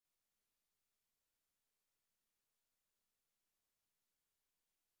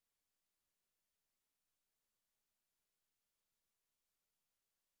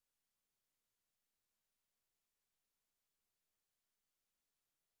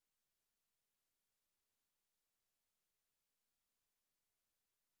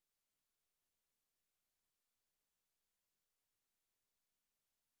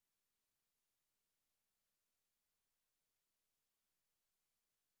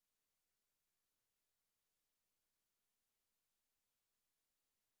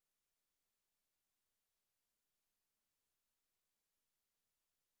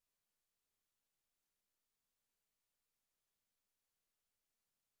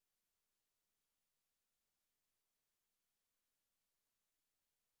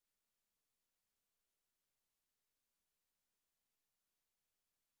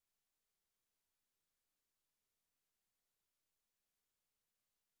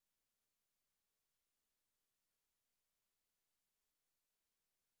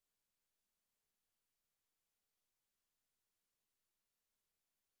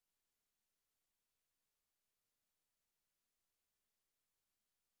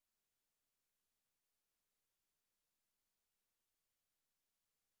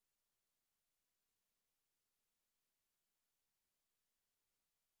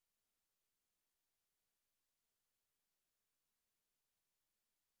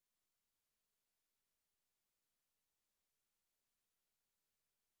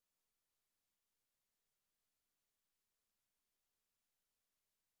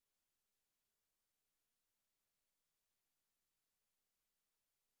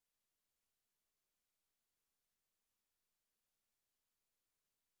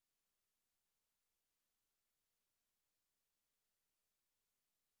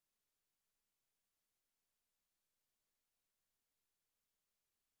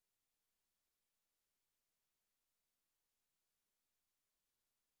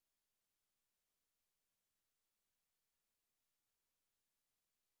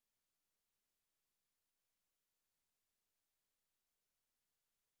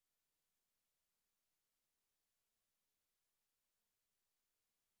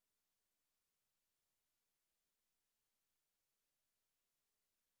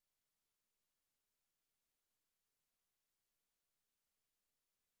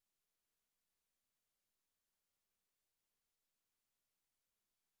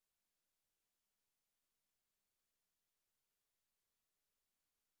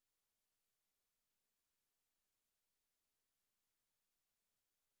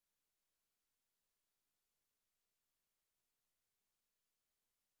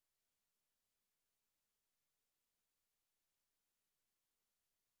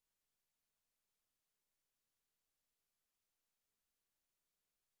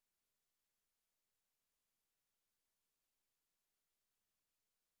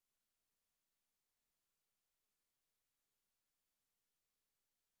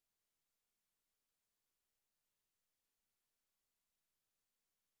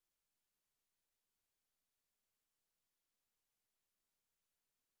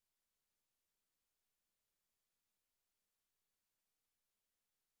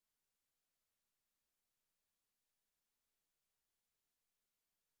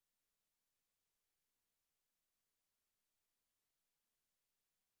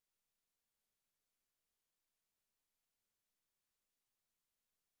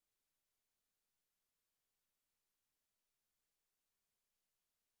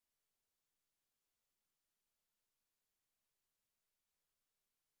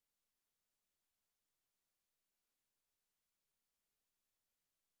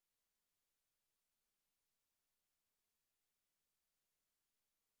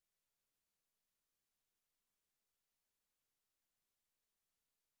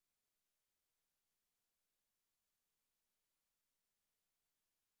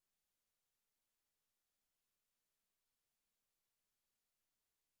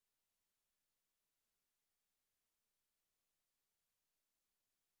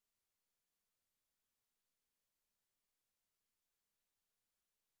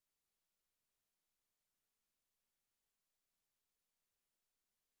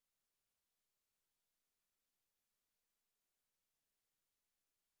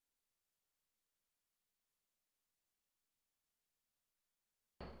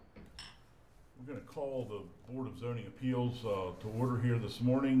We're going to call the Board of Zoning Appeals to order here this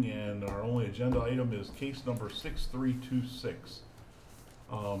morning, and our only agenda item is case number 6326.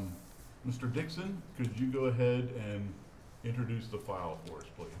 Mr. Dixon, could you go ahead and introduce the file for us,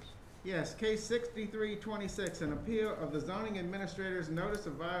 please? Yes, case 6326, an appeal of the zoning administrator's notice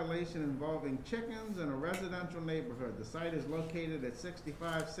of violation involving chickens in a residential neighborhood. The site is located at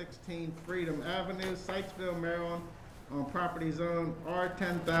 6516 Freedom Avenue, Sykesville, Maryland, on property zone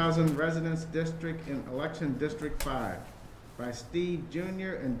R10,000 Residence District in Election District 5 by Steve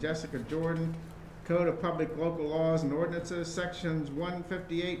Jr. and Jessica Jordan. Code of Public Local Laws and Ordinances, sections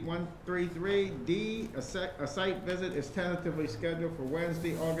 158, 133. D, a site visit is tentatively scheduled for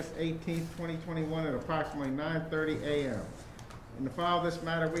Wednesday, August 18th, 2021 at approximately 9:30 a.m. In the file of this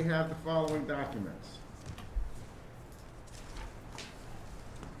matter, we have the following documents.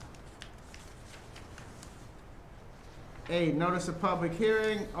 A, notice of public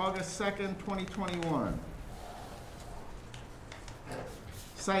hearing, August 2nd, 2021.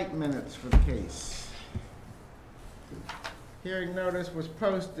 Site minutes for the case. Hearing notice was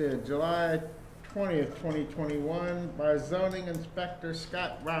posted July 20th, 2021 by Zoning Inspector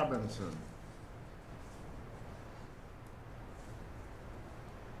Scott Robinson.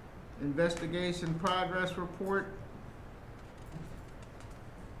 Investigation progress report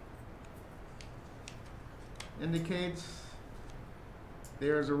indicates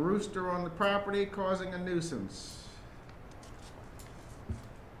there is a rooster on the property causing a nuisance.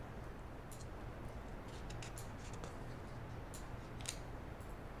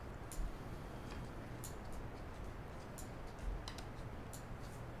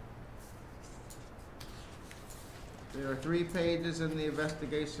 There are 3 pages in the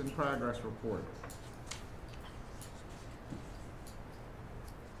investigation progress report.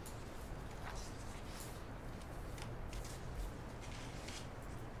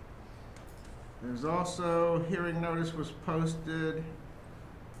 There's also, hearing notice was posted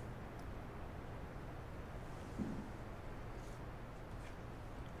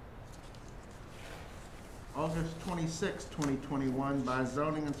August 26, 2021 by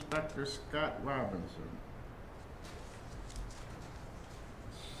Zoning Inspector Scott Robinson.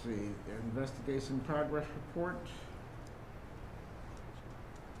 Let's see, the investigation progress report.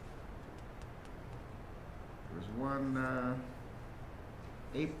 There's one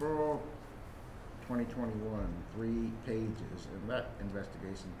April 2021, 3 pages in that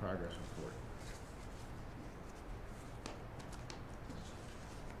investigation progress report.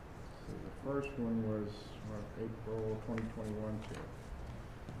 So the first one was April 2021 too.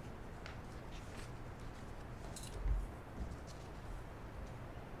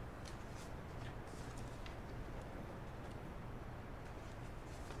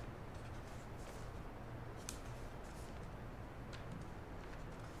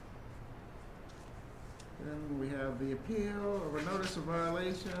 Then we have the appeal of a notice of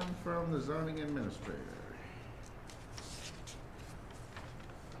violation from the zoning administrator.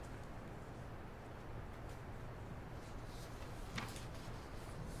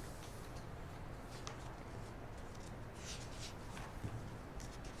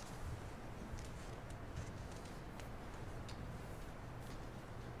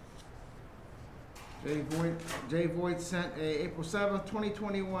 Jay Voigt sent a April 7th,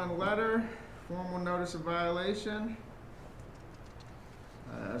 2021 letter, formal notice of violation.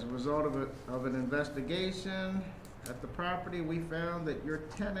 As a result of an investigation at the property, we found that your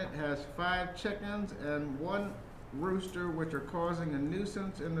tenant has 5 chickens and 1 rooster, which are causing a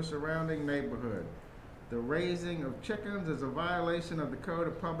nuisance in the surrounding neighborhood. The raising of chickens is a violation of the Code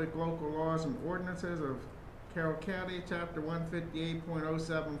of Public Local Laws and Ordinances of Carroll County, Chapter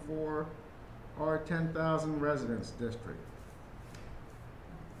 158.074, R10,000 Residence District.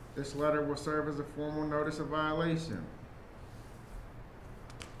 This letter will serve as a formal notice of violation.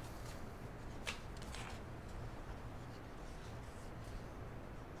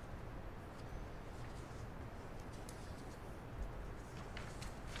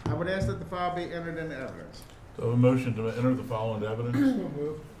 I would ask that the file be entered into evidence. So a motion to enter the file into evidence?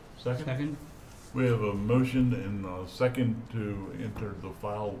 Second? Second. We have a motion and a second to enter the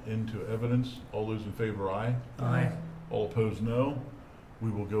file into evidence. All those in favor, aye. Aye. All opposed, no.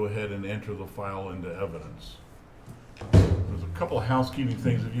 We will go ahead and enter the file into evidence. There's a couple of housekeeping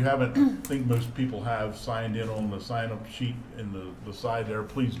things. If you haven't, I think most people have signed in on the sign-up sheet in the side there.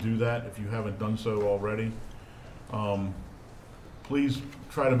 Please do that if you haven't done so already. Please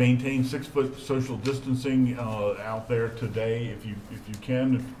try to maintain 6-foot social distancing out there today if you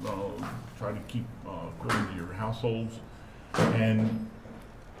can. Try to keep according to your households. And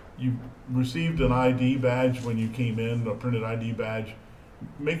you received an ID badge when you came in, a printed ID badge.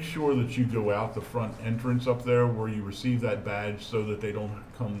 make sure that you go out the front entrance up there where you receive that badge so that they don't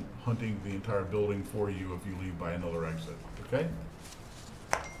come hunting the entire building for you if you leave by another exit, okay?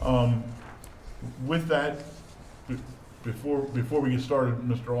 With that, before we get started,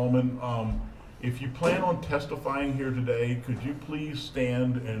 Mr. Allman, if you plan on testifying here today, could you please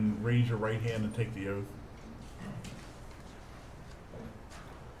stand and raise your right hand and take the oath?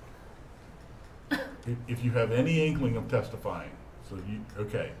 If you have any inkling of testifying,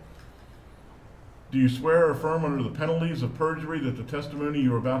 okay. Do you swear or affirm under the penalties of perjury that the testimony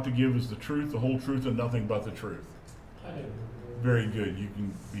you are about to give is the truth, the whole truth, and nothing but the truth? I do. Very good. You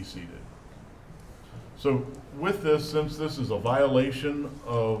can be seated. So with this, since this is a violation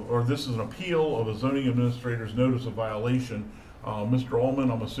of, or this is an appeal of a zoning administrator's notice of violation, Mr.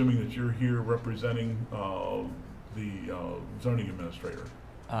 Allman, I'm assuming that you're here representing the zoning administrator.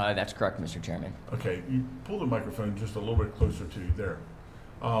 That's correct, Mr. Chairman. Okay, you pull the microphone just a little bit closer to you there.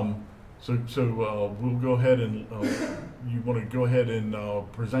 We'll go ahead and you want to go ahead and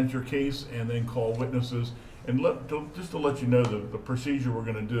present your case and then call witnesses. And just to let you know the procedure we're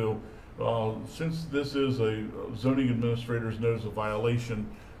going to do, since this is a zoning administrator's notice of violation,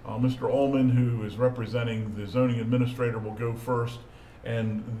 Mr. Allman, who is representing the zoning administrator, will go first,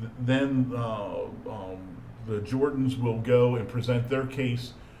 and then the Jordans will go and present their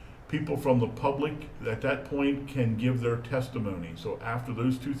case. People from the public at that point can give their testimony. So after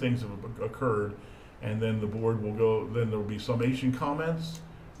those two things have occurred, and then the board will go, then there will be summation comments,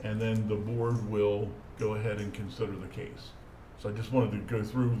 and then the board will go ahead and consider the case. So I just wanted to go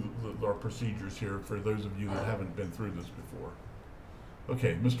through our procedures here for those of you that haven't been through this before.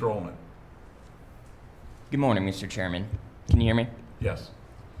 Okay, Mr. Allman. Good morning, Mr. Chairman. Can you hear me? Yes.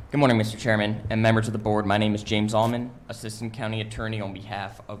 Good morning, Mr. Chairman and members of the board. My name is James Allman, Assistant County Attorney on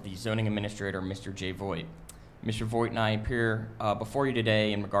behalf of the Zoning Administrator, Mr. Jay Voigt. Mr. Voigt and I appear before you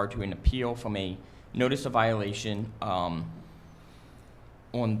today in regard to an appeal from a notice of violation on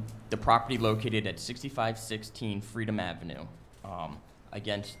the property located at 6516 Freedom Avenue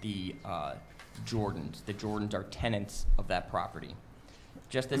against the Jordans. The Jordans are tenants of that property.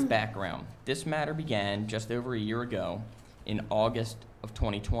 Just as background, this matter began just over a year ago in August of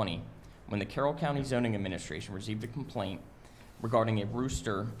 2020 when the Carroll County Zoning Administration received a complaint regarding a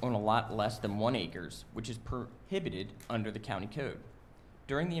rooster on a lot less than 1 acre, which is prohibited under the county code.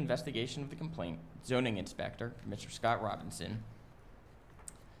 During the investigation of the complaint, zoning inspector, Mr. Scott Robinson,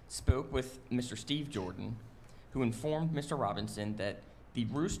 spoke with Mr. Steve Jordan, who informed Mr. Robinson that the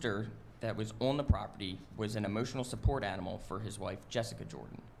rooster that was on the property was an emotional support animal for his wife, Jessica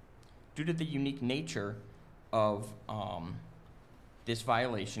Jordan. Due to the unique nature of this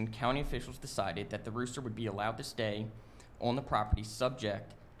violation, county officials decided that the rooster would be allowed to stay on the property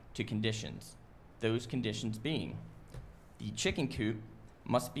subject to conditions. Those conditions being, the chicken coop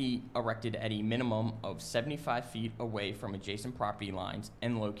must be erected at a minimum of 75 feet away from adjacent property lines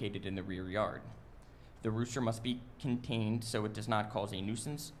and located in the rear yard. The rooster must be contained so it does not cause a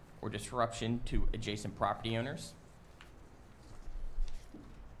nuisance or disruption to adjacent property owners.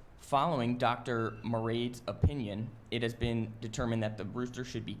 Following Dr. Morade's opinion, it has been determined that the rooster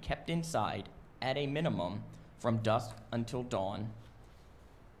should be kept inside at a minimum from dusk until dawn.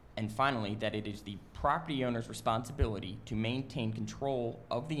 And finally, that it is the property owner's responsibility to maintain control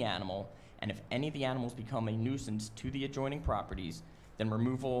of the animal, and if any of the animals become a nuisance to the adjoining properties, then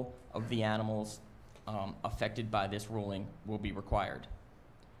removal of the animals affected by this ruling will be required.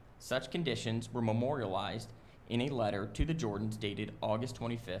 Such conditions were memorialized in a letter to the Jordans dated August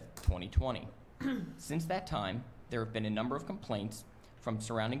 25th, 2020. Since that time, there have been a number of complaints from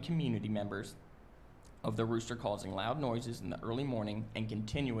surrounding community members of the rooster causing loud noises in the early morning and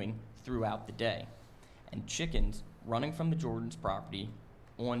continuing throughout the day, and chickens running from the Jordans' property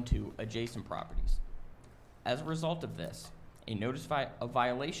onto adjacent properties. As a result of this, a notice of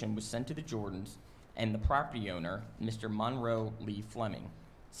violation was sent to the Jordans and the property owner, Mr. Monroe Lee Fleming,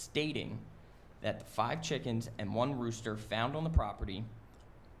 stating that the 5 chickens and 1 rooster found on the property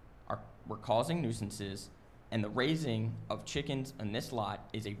were causing nuisances, and the raising of chickens on this lot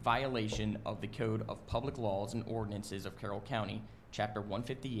is a violation of the Code of Public Laws and Ordinances of Carroll County, Chapter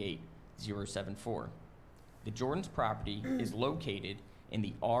 158-074. The Jordans' property is located in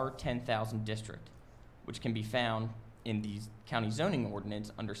the R10,000 district, which can be found in the county zoning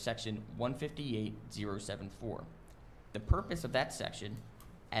ordinance under Section 158-074. The purpose of that section,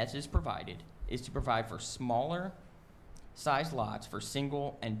 as is provided, is to provide for smaller size lots for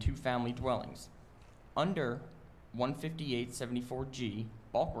single and 2-family dwellings. Under 158-74G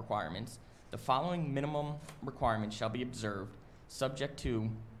bulk requirements, the following minimum requirements shall be observed, subject to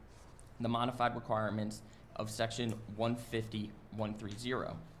the modified requirements of section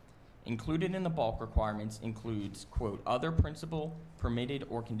 150-130. Included in the bulk requirements includes, quote, other principal, permitted,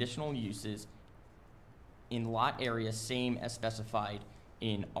 or conditional uses in lot area same as specified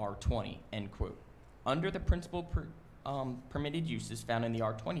in R20, end quote. Under the principal permitted uses found in the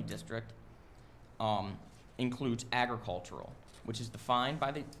R20 district includes agricultural, which is defined by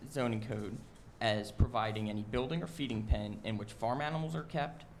the zoning code as providing any building or feeding pen in which farm animals are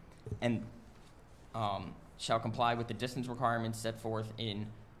kept and shall comply with the distance requirements set forth in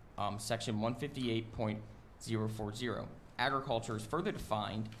section 158.040. Agriculture is further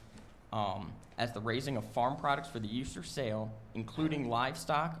defined as the raising of farm products for the use or sale, including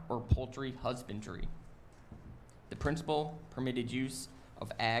livestock or poultry husbandry. The principal permitted use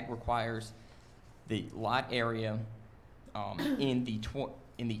of ag requires the lot area in the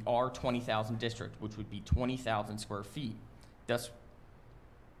R 20,000 district, which would be 20,000 square feet, thus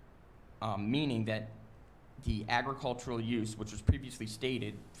meaning that the agricultural use, which was previously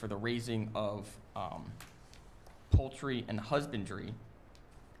stated for the raising of poultry and husbandry,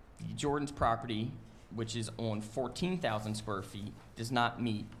 the Jordan's property, which is on 14,000 square feet, does not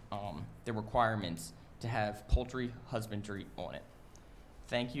meet the requirements to have poultry husbandry on it.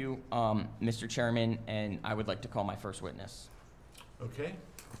 Thank you, Mr. Chairman, and I would like to call my first witness. Okay.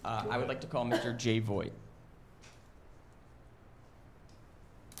 I would like to call Mr. Jay Voigt.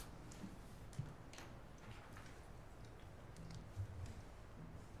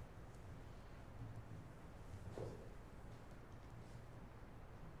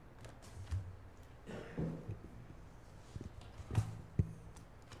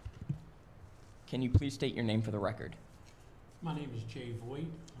 Can you please state your name for the record? My name is Jay Voigt.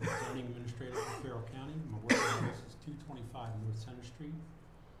 I'm the zoning administrator for Carroll County. My work address is 225 North Center Street,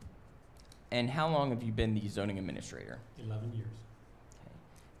 And how long have you been the zoning administrator? 11 years. Okay.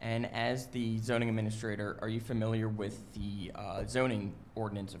 And as the zoning administrator, are you familiar with the zoning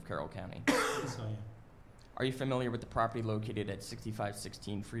ordinance of Carroll County? Yes, I am. Are you familiar with the property located at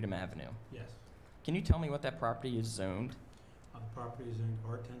 6516 Freedom Avenue? Yes. Can you tell me what that property is zoned? The property is in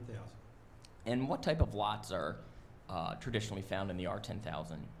R10,000. And what type of lots are traditionally found in the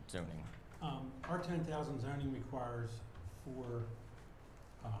R10,000 zoning? R10,000 zoning requires for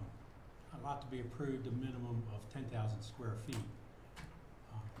a lot to be approved a minimum of 10,000 square feet.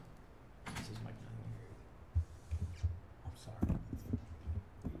 This is my I'm sorry.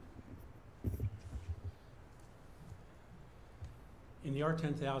 In the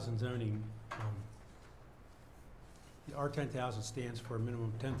R10,000 zoning, the R10,000 stands for a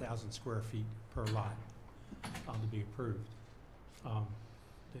minimum of 10,000 square feet per lot to be approved.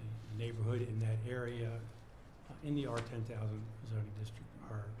 The neighborhood in that area in the R10,000 zoning district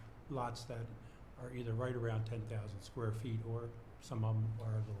are lots that are either right around 10,000 square feet or some of them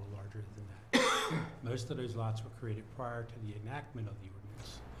are a little larger than that. Most of those lots were created prior to the enactment of the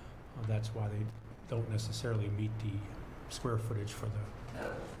ordinance. That's why they don't necessarily meet the square footage for the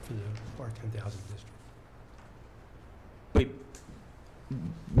R10,000 district.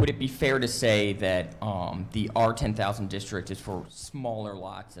 Would it be fair to say that the R10,000 district is for smaller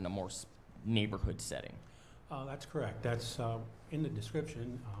lots in a more neighborhood setting? That's correct. That's in the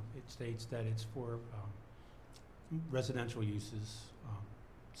description. It states that it's for residential uses,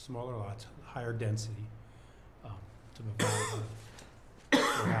 smaller lots, higher density to provide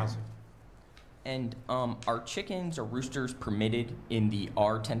for housing. And are chickens or roosters permitted in the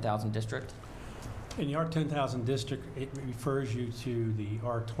R10,000 district? In the R10,000 district, it refers you to the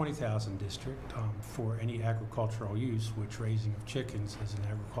R20,000 district for any agricultural use, which raising of chickens is an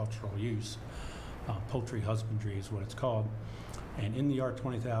agricultural use. Poultry husbandry is what it's called. And in the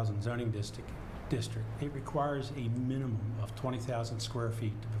R20,000 zoning district, it requires a minimum of 20,000 square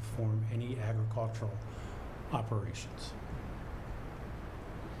feet to perform any agricultural operations.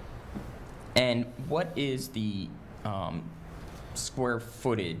 And what is the square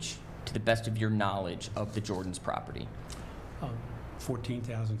footage, to the best of your knowledge, of the Jordan's property?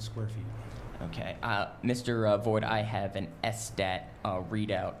 14,000 square feet. Okay. Mr. Voigt, I have an SStat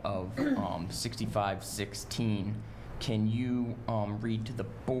readout of 6516. Can you read to the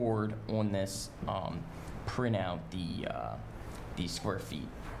board on this printout the square feet?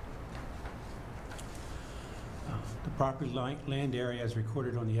 The property land area as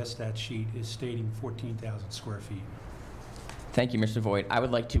recorded on the SStat sheet is stating 14,000 square feet. Thank you, Mr. Voigt. I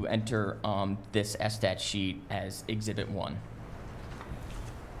would like to enter this SStat sheet as Exhibit 1.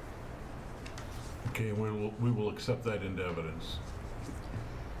 Okay, we will accept that into evidence.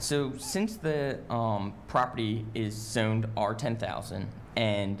 So since the property is zoned R10,000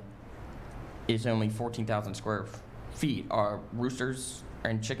 and is only 14,000 square feet, are roosters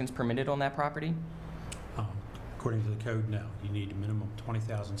and chickens permitted on that property? According to the code, no. You need a minimum of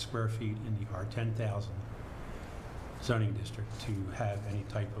 20,000 square feet in the R10,000 zoning district to have any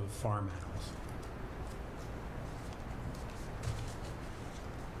type of farm animals.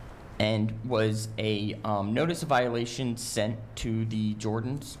 And was a notice of violation sent to the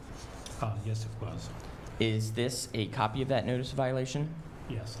Jordans? Yes, it was. Is this a copy of that notice of violation?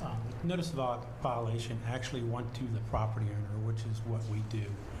 Yes. Notice of violation actually went to the property owner, which is what we do.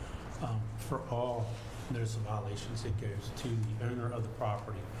 For all notice of violations, it goes to the owner of the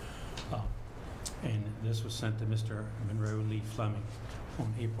property. And this was sent to Mr. Monroe Lee Fleming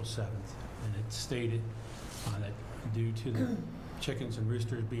on April 7th. And it stated that due to the chickens and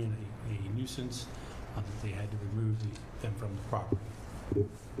roosters being a nuisance, that they had to remove them from the property.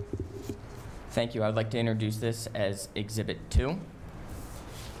 Thank you. I would like to introduce this as Exhibit 2.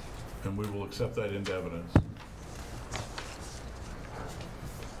 And we will accept that into evidence.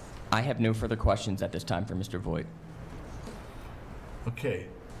 I have no further questions at this time for Mr. Voigt. Okay,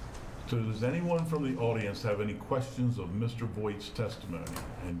 so does anyone from the audience have any questions of Mr. Voigt's testimony?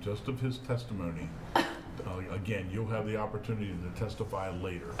 And just of his testimony, again, you'll have the opportunity to testify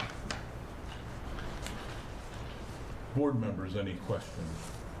later. Board members, any questions?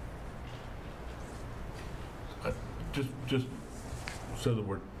 Just so that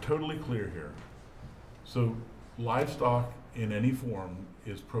we're totally clear here. So livestock in any form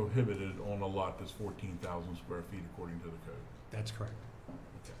is prohibited on a lot that's 14,000 square feet according to the code. That's correct.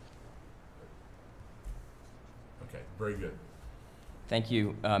 Okay, very good. Thank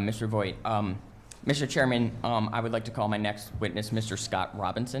you, Mr. Voigt. Mr. Chairman, I would like to call my next witness, Mr. Scott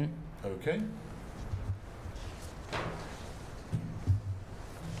Robinson. Okay.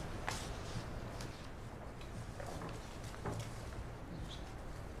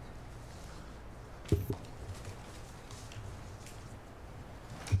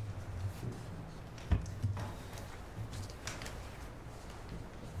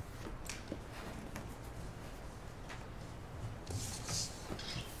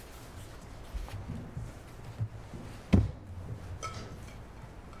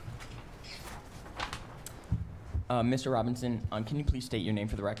 Mr. Robinson, can you please state your name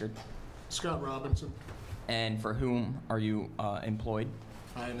for the record? Scott Robinson. And for whom are you employed?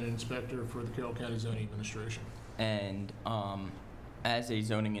 I am an inspector for the Carroll County Zoning Administration. And as a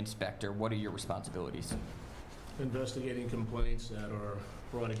zoning inspector, what are your responsibilities? Investigating complaints that are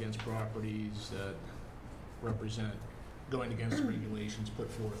brought against properties that represent going against the regulations put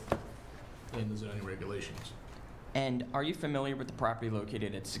forth in the zoning regulations. And are you familiar with the property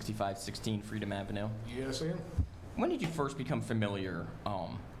located at 6516 Freedom Avenue? Yes, I am. When did you first become familiar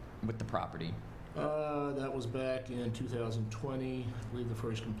with the property? That was back in 2020. I believe the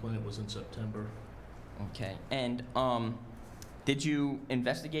first complaint was in September. Okay. And did you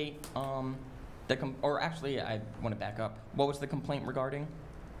investigate or actually, I want to back up. What was the complaint regarding?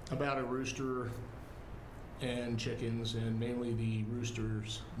 About a rooster and chickens, and mainly the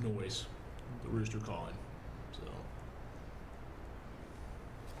rooster's noise, the rooster calling. So.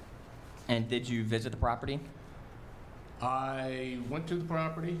 And did you visit the property? I went to the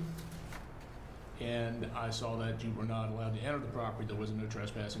property, and I saw that you were not allowed to enter the property. There was a no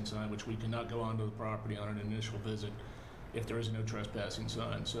trespassing sign, which we cannot go onto the property on an initial visit if there is a no trespassing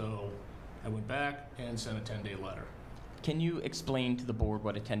sign. So I went back and sent a 10-day letter. Can you explain to the board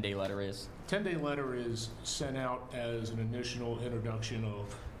what a 10-day letter is? 10-day letter is sent out as an initial introduction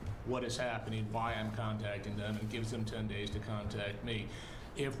of what is happening, why I'm contacting them, and gives them 10 days to contact me.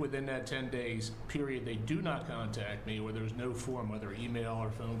 If within that 10 days period they do not contact me, or there's no form, whether email or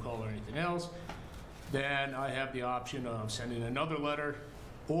phone call or anything else, then I have the option of sending another letter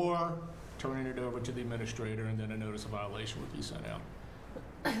or turning it over to the administrator, and then a notice of violation would be sent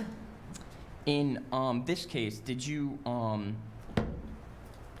out. In this case, did you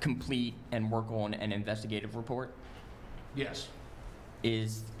complete and work on an investigative report? Yes.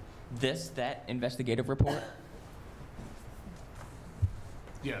 Is this that investigative report?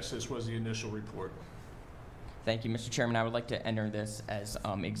 Yes, this was the initial report. Thank you, Mr. Chairman. I would like to enter this as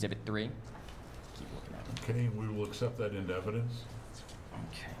Exhibit 3. Keep looking at it. Okay, we will accept that into evidence.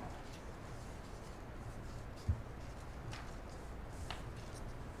 Okay.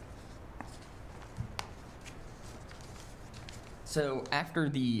 So after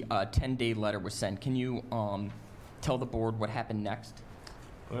the 10-day letter was sent, can you tell the board what happened next?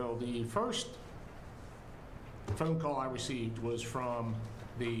 Well, the first phone call I received was from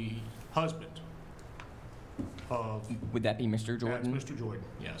the husband of... Would that be Mr. Jordan? That's Mr. Jordan,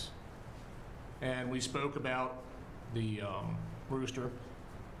 yes. And we spoke about the rooster,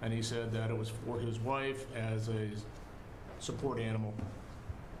 and he said that it was for his wife as a support animal.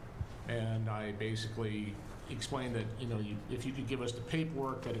 And I basically explained that, if you could give us the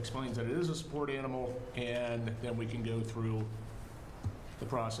paperwork that explains that it is a support animal, and then we can go through the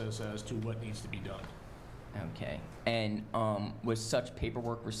process as to what needs to be done. Okay. And was such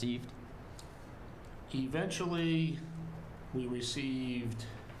paperwork received? Eventually, we received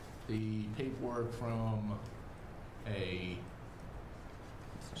the paperwork from a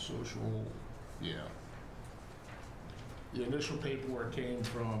social, The initial paperwork came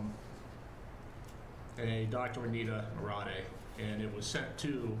from a Dr. Anita Arade, and it was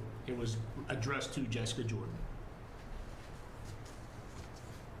addressed to Jessica Jordan.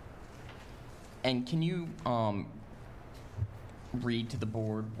 And can you read to the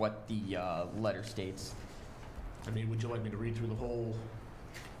board what the letter states? I mean, would you like me to read through the whole?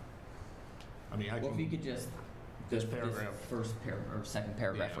 I mean, I Well, if you can. could just This paragraph. first paragraph or second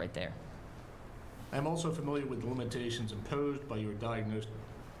paragraph Yeah. right there. I am also familiar with the limitations imposed by your diagnosed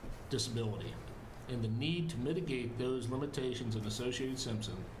disability and the need to mitigate those limitations and associated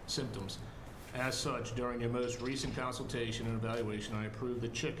symptoms. As such, during your most recent consultation and evaluation, I approved the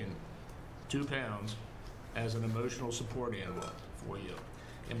chicken, 2 pounds, as an emotional support animal for you.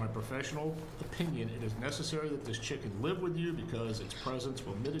 In my professional opinion, it is necessary that this chicken live with you because its presence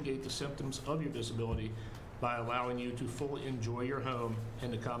will mitigate the symptoms of your disability by allowing you to fully enjoy your home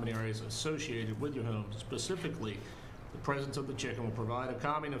and the common areas associated with your home. Specifically, the presence of the chicken will provide a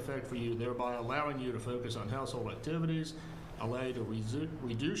calming effect for you, thereby allowing you to focus on household activities, allow you to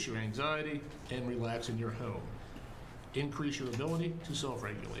reduce your anxiety, and relax in your home. Increase your ability to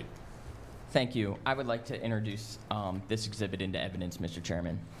self-regulate. Thank you. I would like to introduce this exhibit into evidence, Mr.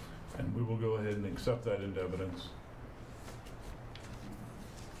 Chairman. And we will go ahead and accept that into evidence.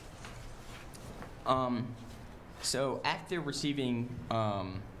 So after receiving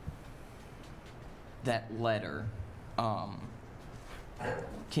that letter,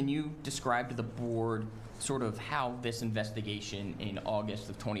 can you describe to the board sort of how this investigation in August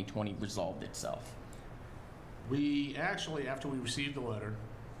of 2020 resolved itself? We actually, after we received the letter,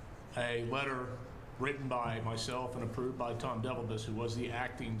 a letter written by myself and approved by Tom Devilbus, who was the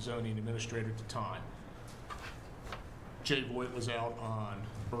acting zoning administrator at the time. Jay Voigt was out on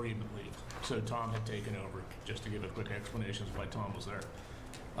bereavement leave, so Tom had taken over, just to give a quick explanation as why Tom was there.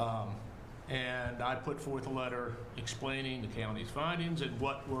 And I put forth a letter explaining the county's findings and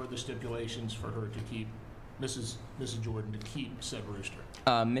what were the stipulations for her to keep, Mrs. Jordan, to keep said rooster.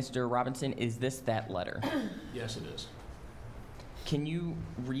 Mr. Robinson, is this that letter? Yes, it is. Can you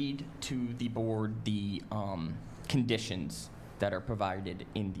read to the board the conditions that are provided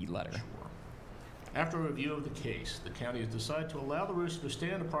in the letter? Sure. After a review of the case, the county has decided to allow the rooster to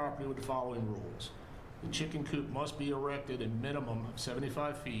stay on the property with the following rules. The chicken coop must be erected a minimum of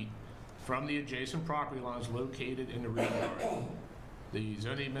 75 feet from the adjacent property lines located in the rear yard. The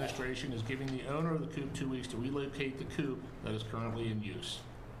zoning administration is giving the owner of the coop 2 weeks to relocate the coop that is currently in use.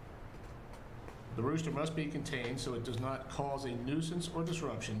 The rooster must be contained so it does not cause a nuisance or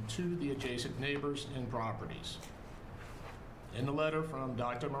disruption to the adjacent neighbors and properties. In the letter from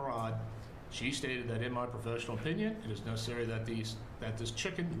Dr. Murad, she stated that in my professional opinion, it is necessary that this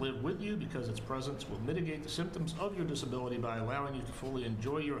chicken live with you because its presence will mitigate the symptoms of your disability by allowing you to fully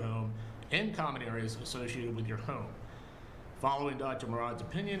enjoy your home and common areas associated with your home. Following Dr. Murad's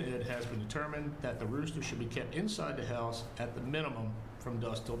opinion, it has been determined that the rooster should be kept inside the house at the minimum from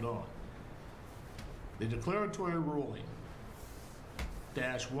dusk till dawn. The declaratory ruling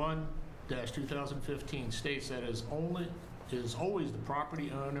 -1-2015 states that it is always the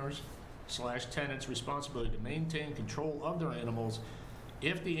property owners / tenants' responsibility to maintain control of their animals.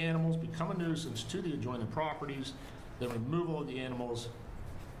 If the animals become a nuisance to the adjoining properties, the removal of the animals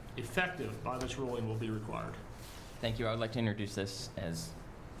effective by this ruling will be required. Thank you. I would like to introduce this as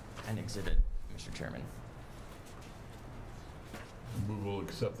an exhibit, Mr. Chairman. We will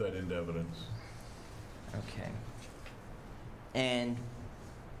accept that into evidence. Okay. And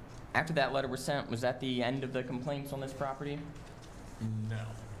after that letter was sent, was that the end of the complaints on this property? No.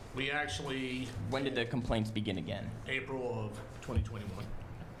 We actually, When did the complaints begin again? April of 2021.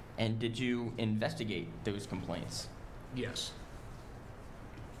 And did you investigate those complaints? Yes.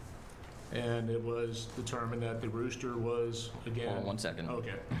 And it was determined that the rooster was, again. Hold on 1 second.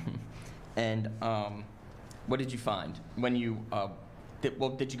 Okay. And what did you find when you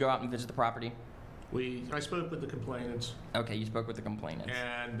did you go out and visit the property? I spoke with the complainants, Okay, you spoke with the complainants.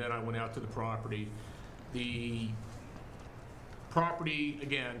 and then I went out to the property. The property,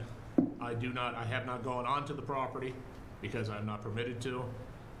 again, I have not gone onto the property because I'm not permitted to,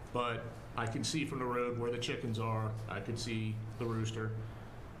 but I can see from the road where the chickens are. I could see the rooster.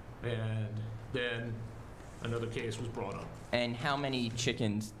 And then another case was brought up. And how many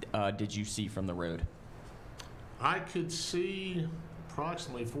chickens did you see from the road? I could see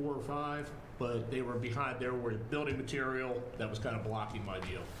approximately 4 or 5, but they were behind, there were building material that was kind of blocking my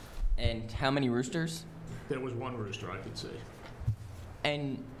view. And how many roosters? There was one rooster I could see.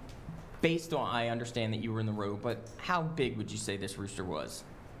 And based on, I understand that you were in the row, but how big would you say this rooster was?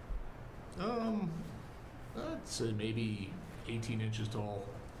 I'd say maybe 18 inches tall.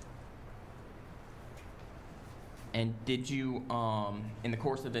 And did you, in the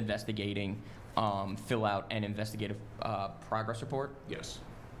course of investigating, fill out an investigative progress report? Yes.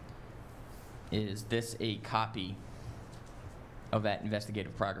 Is this a copy of that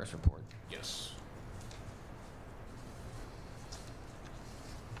investigative progress report? Yes.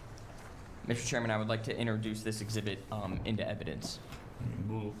 Mr. Chairman, I would like to introduce this exhibit into evidence.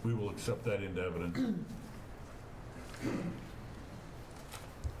 We will accept that into evidence.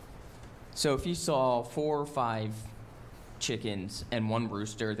 So if you saw 4 or 5 chickens and 1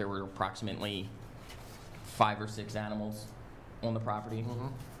 rooster, there were approximately 5 or 6 animals on the property.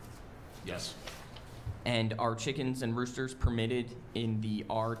 Yes. And are chickens and roosters permitted in the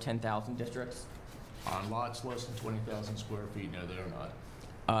R 10,000 districts? On lots less than 20,000 square feet, no, they are not.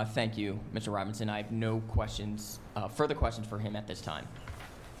 Thank you, Mr. Robinson. I have no questions, further questions for him at this time.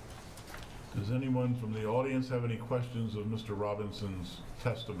 Does anyone from the audience have any questions of Mr. Robinson's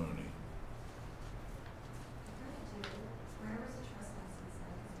testimony?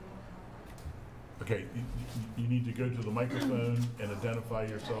 Okay, you need to go to the microphone and identify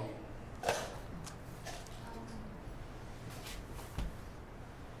yourself.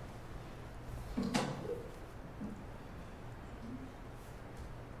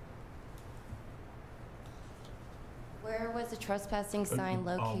 Where was the trespassing sign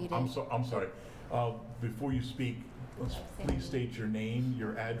located? I'm sorry. Before you speak, please state your name,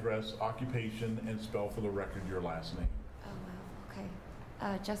 your address, occupation, and spell for the record your last name. Oh,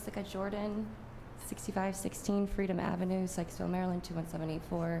 wow, okay. Jessica Jordan, 6516 Freedom Avenue, Sykesville, Maryland,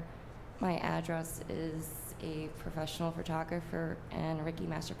 21784. My address is a professional photographer and Reiki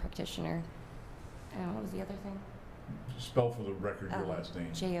master practitioner. And what was the other thing? Spell for the record your last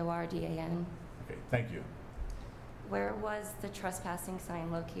name. Jordan. Okay, thank you. Where was the trespassing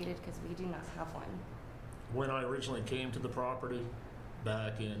sign located? Because we do not have one. When I originally came to the property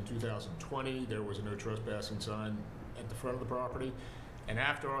back in 2020, there was a no trespassing sign at the front of the property. And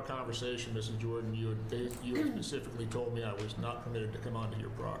after our conversation, Mrs. Jordan, you had specifically told me I was not permitted to come onto your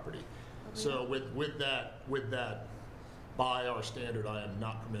property. So with that, by our standard, I am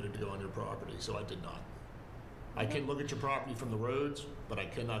not permitted to go on your property, so I did not. I can look at your property from the roads, but I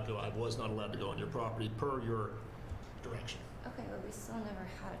cannot go, I was not allowed to go on your property per your direction. Okay, well, we still never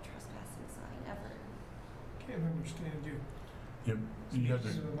had a trespassing sign, ever. Can't understand you. You have to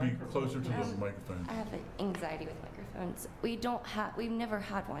be closer to the microphone. I have anxiety with microphones. We've never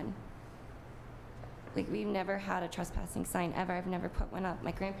had one. Like, we've never had a trespassing sign ever. I've never put one up.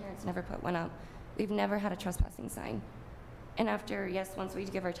 My grandparents never put one up. We've never had a trespassing sign. And after, yes, once we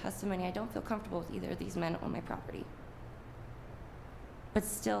give our testimony, I don't feel comfortable with either of these men on my property. But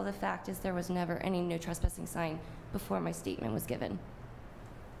still, the fact is there was never any no trespassing sign before my statement was given.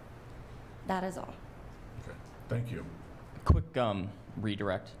 That is all. Okay, thank you. Quick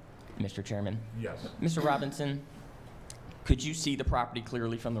redirect, Mr. Chairman. Yes. Mr. Robinson, could you see the property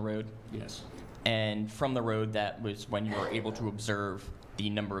clearly from the road? Yes. And from the road, that was when you were able to observe the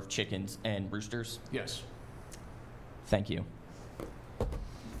number of chickens and roosters? Yes. Thank you.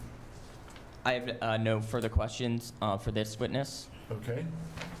 I have no further questions for this witness. Okay.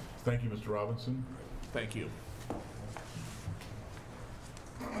 Thank you, Mr. Robinson. Thank you.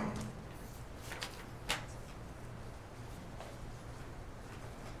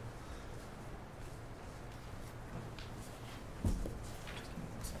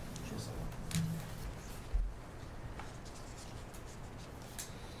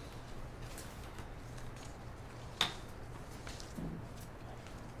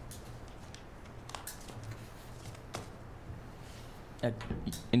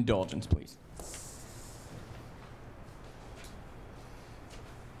 Indulgence, please.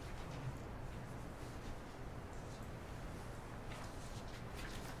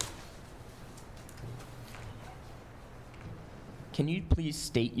 Can you please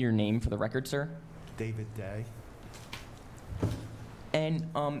state your name for the record, sir? David Day.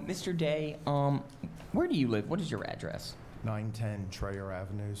 And Mr. Day, where do you live? What is your address? 910 Trayer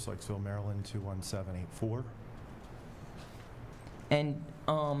Avenue, Sykesville, Maryland, 21784. And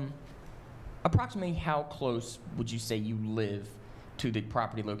approximately how close would you say you live to the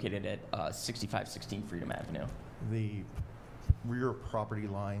property located at 6516 Freedom Avenue? The rear property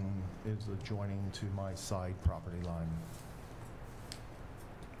line is adjoining to my side property line.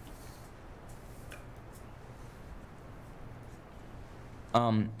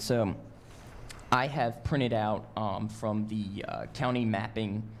 So I have printed out from the county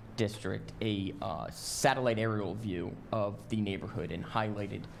mapping district a satellite aerial view of the neighborhood and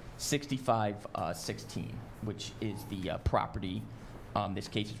highlighted 6516, which is the property this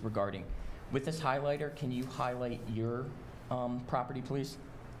case is regarding. With this highlighter, can you highlight your property, please?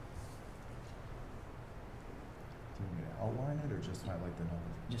 Do you want me to outline it or just highlight the number?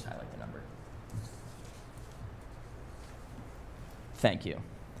 Just highlight the number. Thank you.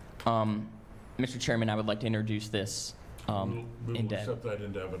 Mr. Chairman, I would like to introduce this We will into accept that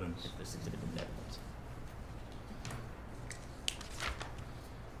into evidence. this exhibit into evidence.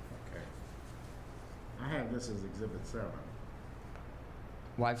 Okay. I have this as Exhibit 7.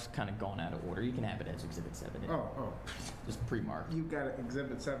 Well, I've kind of gone out of order. You can have it as Exhibit 7. Oh, Just pre-marked. you got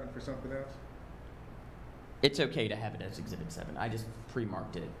Exhibit 7 for something else? It's okay to have it as Exhibit 7. I just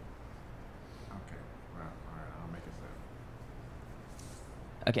pre-marked it. Okay, well, all right, I'll make it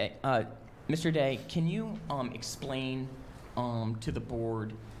 7. Okay, Mr. Day, can you explain to the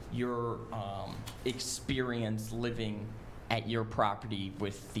board your experience living at your property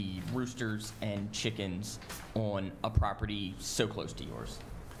with the roosters and chickens on a property so close to yours?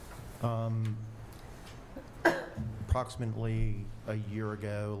 Approximately a year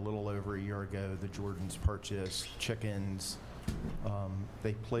ago, a little over a year ago, the Jordans purchased chickens.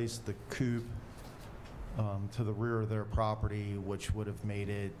 They placed the coop to the rear of their property, which would have made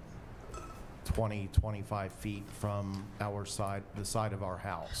it 20, 25 feet from our side, the side of our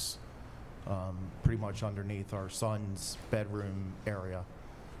house, pretty much underneath our son's bedroom area.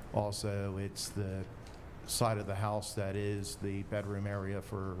 Also, it's the side of the house that is the bedroom area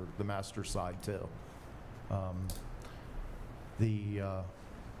for the master side too. The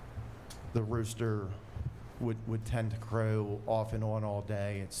rooster would tend to crow off and on all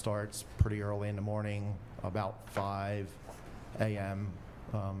day. It starts pretty early in the morning, about 5 a.m.,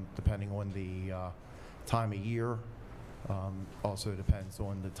 depending on the time of year. Also depends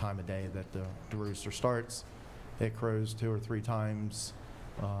on the time of day that the rooster starts. It crows 2 or 3 times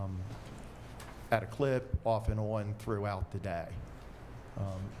at a clip, off and on throughout the day.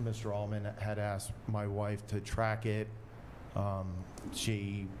 Mr. Allman had asked my wife to track it.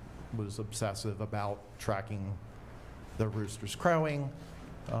 She was obsessive about tracking the roosters crowing,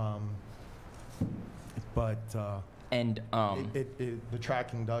 but the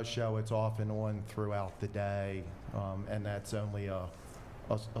tracking does show it's off and on throughout the day, and that's only a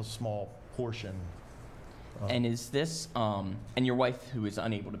small portion. And is this, and your wife, who is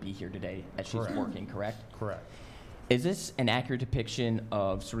unable to be here today, as she's Correct. working, correct? Correct. Is this an accurate depiction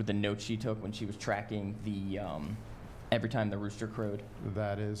of sort of the notes she took when she was tracking the, every time the rooster crowed?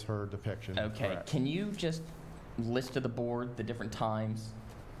 That is her depiction. Okay, Correct. can you just list to the board the different times?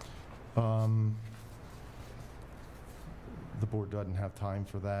 The board doesn't have time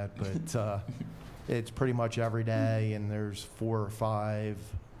for that, but it's pretty much every day, and there's 4 or 5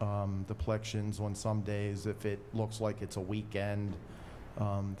 depictions on some days. If it looks like it's a weekend,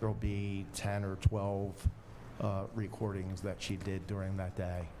 there'll be 10 or 12 recordings that she did during that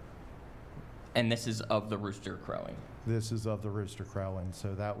day. And this is of the rooster crowing? This is of the rooster crowing,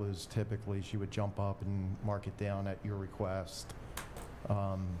 so that was typically, she would jump up and mark it down at your request.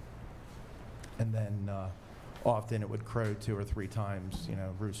 And then often it would crow 2 or 3 times. You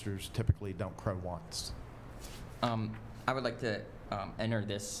know, roosters typically don't crow once. I would like to enter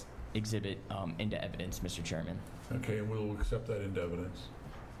this exhibit into evidence, Mr. Chairman. Okay, and we'll accept that into evidence.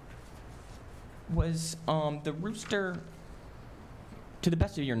 Was the rooster, to the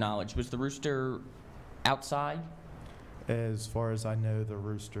best of your knowledge, was the rooster outside? As far as I know, the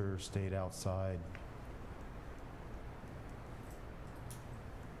rooster stayed outside.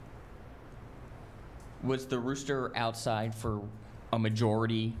 Was the rooster outside for a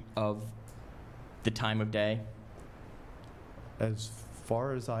majority of the time of day? As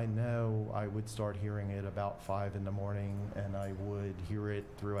far as I know, I would start hearing it about 5 in the morning, and I would hear it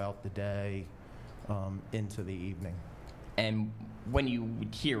throughout the day into the evening. And when you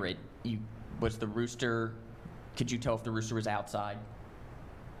would hear it, was the rooster, could you tell if the rooster was outside?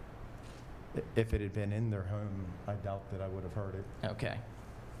 If it had been in their home, I doubt that I would have heard it. Okay.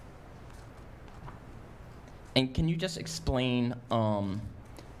 And can you just explain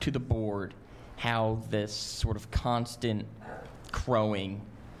to the board how this sort of constant crowing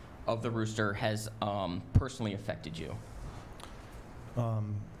of the rooster has personally affected you?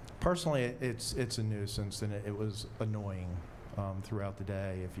 Personally, it's a nuisance, and it was annoying throughout the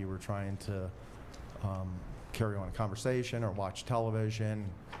day. If you were trying to carry on a conversation or watch television,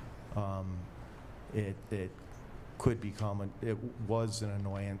 it could become, it was an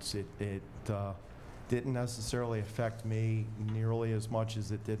annoyance. It didn't necessarily affect me nearly as much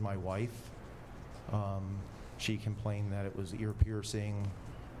as it did my wife. She complained that it was ear piercing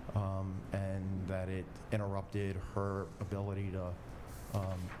and that it interrupted her ability to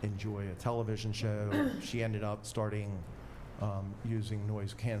enjoy a television show. She ended up starting using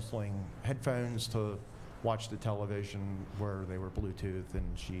noise canceling headphones to watch the television where they were Bluetooth, and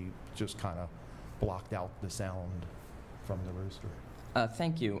she just kind of blocked out the sound from the rooster.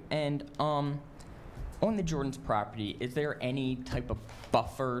 Thank you. And on the Jordan's property, is there any type of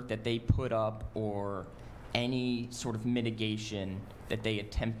buffer that they put up or any sort of mitigation that they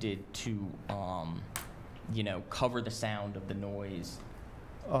attempted to, cover the sound of the noise?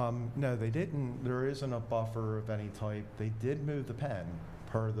 No, they didn't. There isn't a buffer of any type. They did move the pen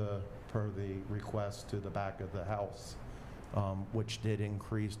per the request to the back of the house, which did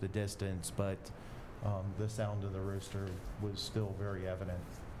increase the distance, but the sound of the rooster was still very evident.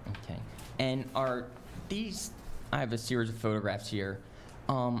 Okay. And are these, I have a series of photographs here.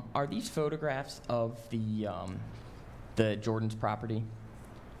 Are these photographs of the Jordan's property?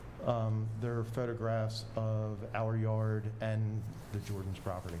 They're photographs of our yard and the Jordan's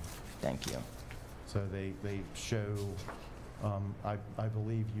property. Thank you. So they show, I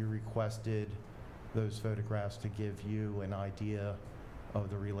believe you requested those photographs to give you an idea of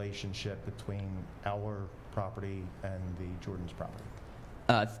the relationship between our property and the Jordan's property.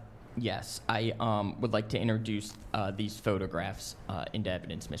 Yes, I would like to introduce these photographs into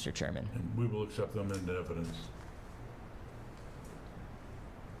evidence, Mr. Chairman. And we will accept them into evidence.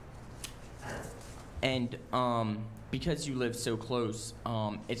 And because you live so close,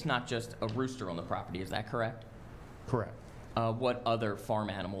 it's not just a rooster on the property, is that correct? Correct. What other farm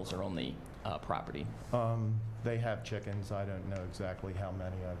animals are on the property? They have chickens. I don't know exactly how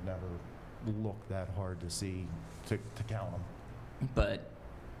many. I've never looked that hard to see, to count them. But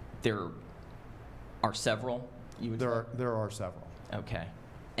there are several, you would say? There are several. Okay.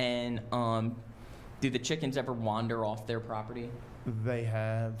 And do the chickens ever wander off their property? They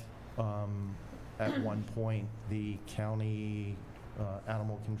have. At one point, the county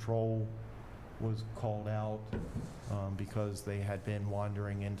animal control was called out because they had been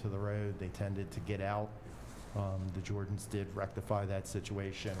wandering into the road. They tended to get out. The Jordans did rectify that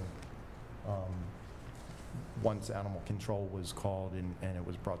situation once animal control was called and it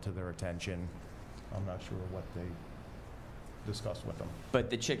was brought to their attention. I'm not sure what they discussed with them. But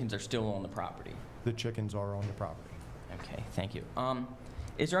the chickens are still on the property? The chickens are on the property. Okay, thank you.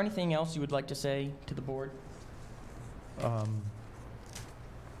 Is there anything else you would like to say to the board?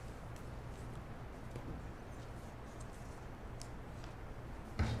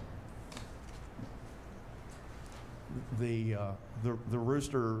 The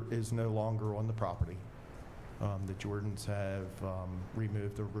rooster is no longer on the property. The Jordans have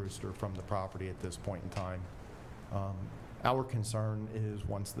removed the rooster from the property at this point in time. Our concern is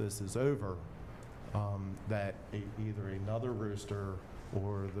once this is over, that either another rooster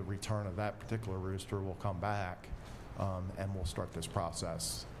or the return of that particular rooster will come back and we'll start this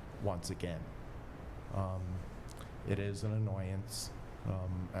process once again. It is an annoyance.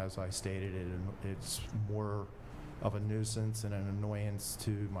 As I stated, it's more of a nuisance and an annoyance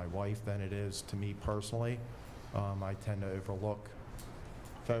to my wife than it is to me personally. I tend to overlook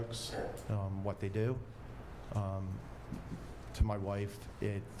folks, what they do. To my wife,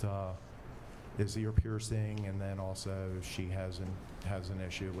 it is ear piercing, and then also she has an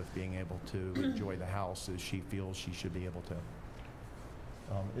issue with being able to enjoy the house as she feels she should be able to.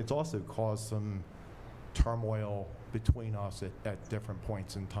 It's also caused some turmoil between us at different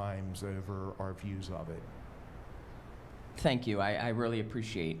points and times over our views of it. Thank you. I really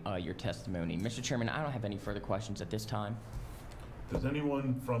appreciate your testimony. Mr. Chairman, I don't have any further questions at this time. Does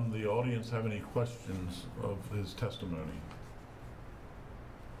anyone from the audience have any questions of his testimony?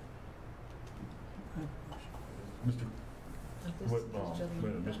 Mr.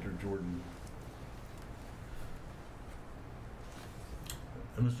 Jordan.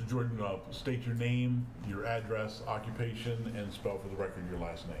 Mr. Jordan, state your name, your address, occupation, and spell for the record your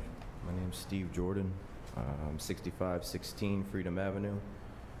last name. My name's Steve Jordan. I'm 6516 Freedom Avenue.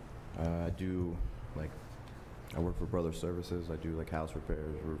 I work for Brother Services. I do like house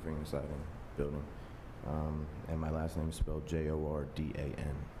repairs, roofing, siding, building. And my last name is spelled Jordan.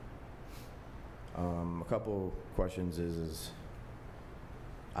 A couple questions is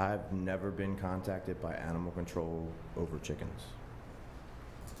I've never been contacted by animal control over chickens.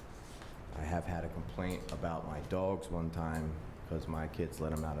 I have had a complaint about my dogs one time because my kids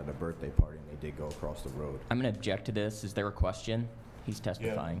let them out at a birthday party and they did go across the road. I'm going to object to this. Is there a question? He's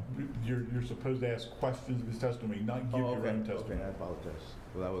testifying. Yeah, you're supposed to ask questions of his testimony, not give your own Okay, testimony. I apologize.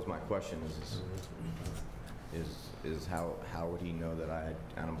 Well, that was my question, is how would he know that I had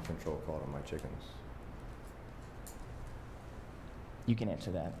animal control called on my chickens? You can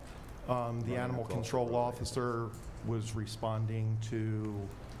answer that. The animal control officer was responding to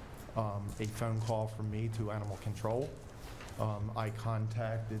a phone call from me to animal control. I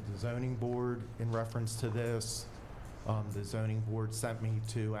contacted the zoning board in reference to this. The zoning board sent me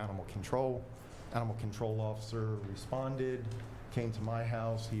to animal control. Animal control officer responded, came to my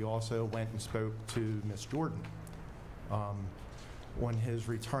house. He also went and spoke to Miss Jordan. On his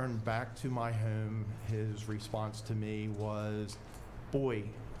return back to my home, his response to me was, "Boy,"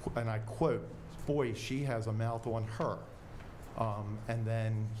 and I quote, "boy, she has a mouth on her." And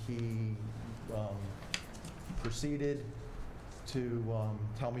then he proceeded to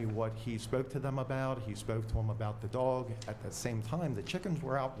tell me what he spoke to them about. He spoke to them about the dog. At the same time, the chickens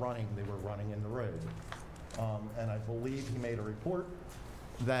were out running. They were running in the road. And I believe he made a report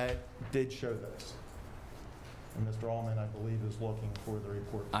that did show this. And Mr. Allman, I believe, is looking for the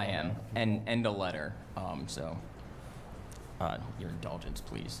report. I am, and a letter. So, your indulgence,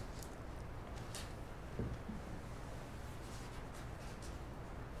 please.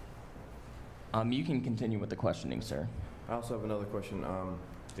 You can continue with the questioning, sir. I also have another question,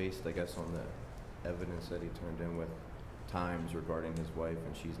 based, I guess, on the evidence that he turned in with times regarding his wife,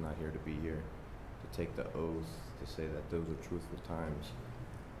 and she's not here to be here, to take the oath to say that those are truthful times.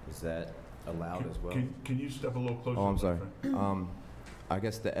 Is that allowed as well? Can you step a little closer? Oh, I'm to sorry. the front? I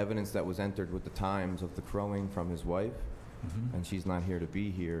guess the evidence that was entered with the times of the crowing from his wife, Mhm. and she's not here to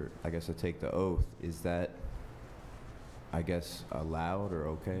be here, I guess, to take the oath, is that, I guess, allowed or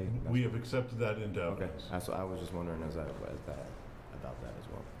okay? We have accepted that into Okay, evidence. that's what I was just wondering about that as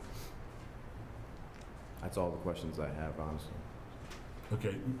well. That's all the questions I have, honestly.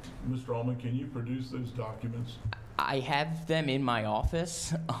 Okay, Mr. Allman, can you produce those documents? I have them in my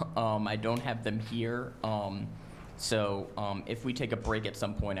office. I don't have them here. So if we take a break at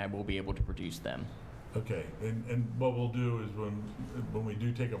some point, I will be able to produce them. Okay, and what we'll do is when we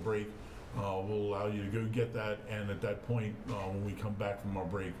do take a break, we'll allow you to go get that, and at that point, when we come back from our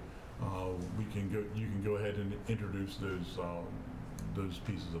break, you can go ahead and introduce those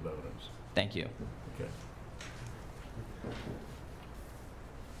pieces of evidence. Thank you. Okay.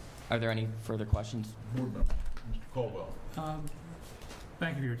 Are there any further questions? Board member, Mr. Caldwell.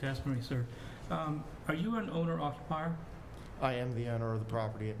 Thank you for your testimony, sir. Are you an owner-occupier? I am the owner of the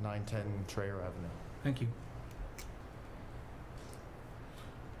property at 910 Trayer Avenue. Thank you.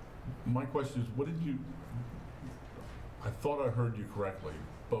 My question is, I thought I heard you correctly,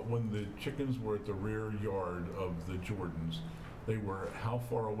 but when the chickens were at the rear yard of the Jordans, they were how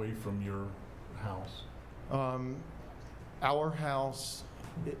far away from your house? Our house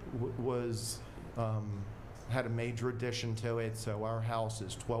had a major addition to it, so our house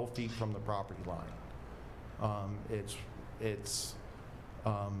is 12 feet from the property line. It's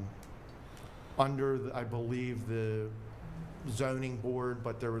under, I believe, the zoning board,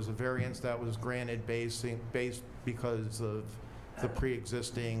 but there was a variance that was granted based because of the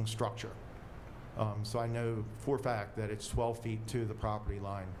pre-existing structure. So I know for a fact that it's 12 feet to the property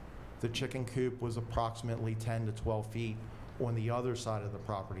line. The chicken coop was approximately 10 to 12 feet on the other side of the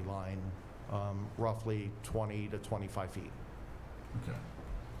property line, roughly 20 to 25 feet. Okay.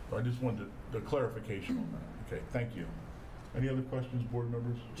 So I just wanted the clarification on that. Okay, thank you. Any other questions, board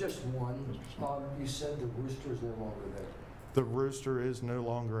members? Just one. You said the rooster is no longer there. The rooster is no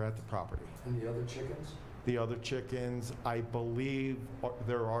longer at the property. And the other chickens? The other chickens, I believe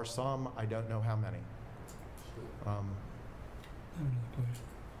there are some, I don't know how many. I have another question.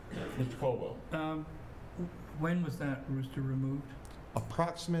 Mr. Caldwell. When was that rooster removed?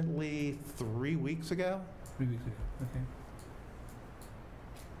 Approximately 3 weeks ago. 3 weeks ago, okay.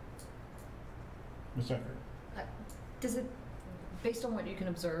 Ms. Eckert. Does it, based on what you can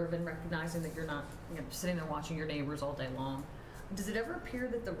observe and recognizing that you're not, sitting there watching your neighbors all day long, does it ever appear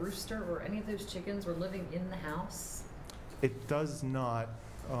that the rooster or any of those chickens were living in the house? It does not.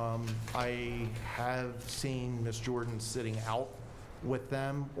 I have seen Miss Jordan sitting out with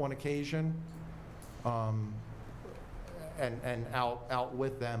them on occasion, and out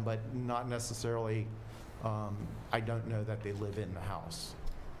with them, but not necessarily, I don't know that they live in the house.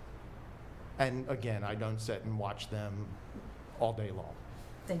 And again, I don't sit and watch them all day long.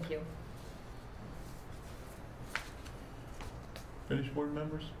 Thank you. Finished, board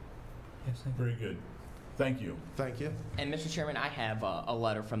members? Yes, thank you. Very good. Thank you. Thank you. And Mr. Chairman, I have a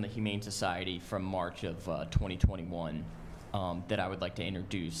letter from the Humane Society from March of 2021 that I would like to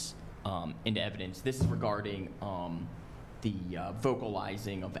introduce into evidence. This is regarding the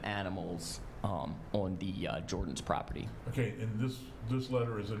vocalizing of animals on the Jordan's property. Okay, and this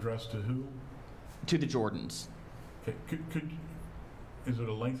letter is addressed to who? To the Jordans. Okay, is it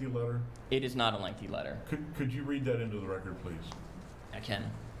a lengthy letter? It is not a lengthy letter. Could you read that into the record, please? I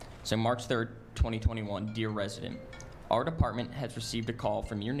can. So March 3rd, 2021, dear resident, our department has received a call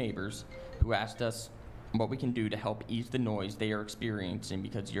from your neighbors who asked us what we can do to help ease the noise they are experiencing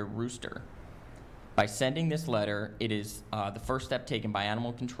because of your rooster. By sending this letter, it is the first step taken by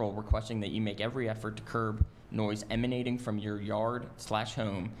Animal Control requesting that you make every effort to curb noise emanating from your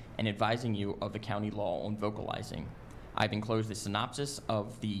yard/home and advising you of the county law on vocalizing. I've enclosed a synopsis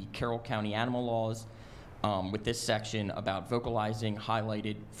of the Carroll County animal laws with this section about vocalizing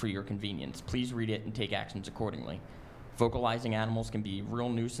highlighted for your convenience. Please read it and take actions accordingly. Vocalizing animals can be a real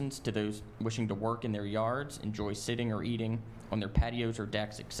nuisance to those wishing to work in their yards, enjoy sitting or eating on their patios or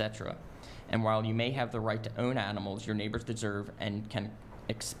decks, etc. And while you may have the right to own animals, your neighbors deserve and can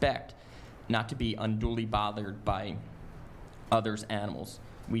expect not to be unduly bothered by others' animals.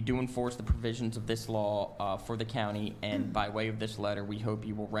 We do enforce the provisions of this law for the county, and by way of this letter, we hope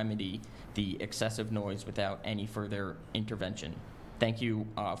you will remedy the excessive noise without any further intervention. Thank you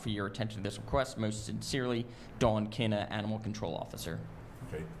for your attention to this request. Most sincerely, Dawn Kinna, Animal Control Officer.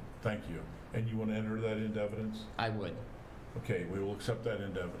 Okay, thank you. And you want to enter that into evidence? I would. Okay, we will accept that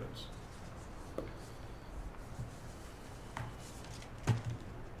into evidence.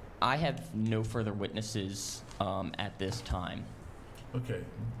 I have no further witnesses at this time. Okay,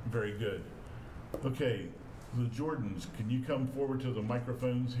 very good. Okay, the Jordans, can you come forward to the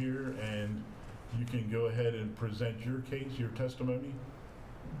microphones here and you can go ahead and present your case, your testimony?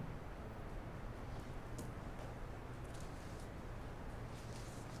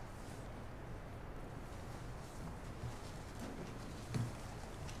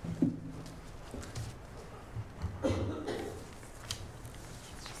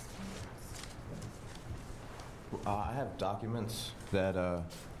 I have documents that I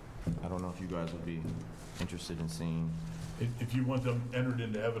don't know if you guys would be interested in seeing. If you want them entered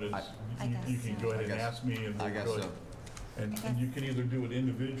into evidence, I you guess can so. go ahead and I guess- ask me and I we'll guess go ahead. so. And you can either do it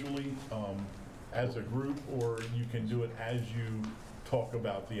individually, as a group, or you can do it as you talk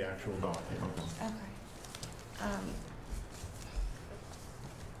about the actual documents. Okay.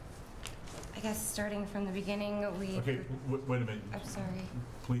 I guess starting from the beginning, we. Okay, wait a minute. I'm sorry.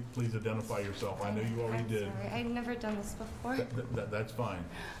 Please identify yourself. I know you already I'm did. Sorry, I've never done this before. That's fine.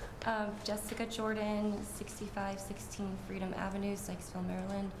 Jessica Jordan, 6516 Freedom Avenue, Sykesville,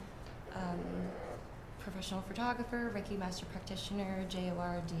 Maryland. Professional photographer, Reiki Master Practitioner,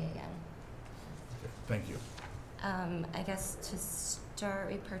 JORDAN. Okay, thank you. I guess to start,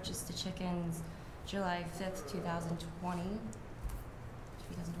 we purchased the chickens July 5th, 2020.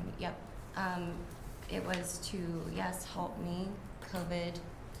 2020, yep. It was to, yes, help me. COVID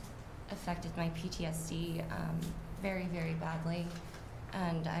affected my PTSD very, very badly.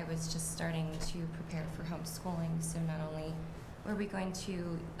 And I was just starting to prepare for homeschooling. So not only were we going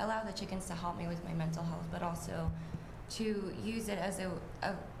to allow the chickens to help me with my mental health, but also to use it as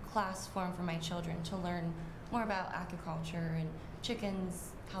a class form for my children to learn more about agriculture and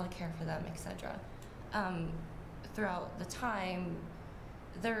chickens, how to care for them, etc. Throughout the time,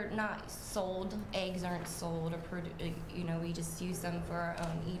 they're not sold. Eggs aren't sold, or we just use them for our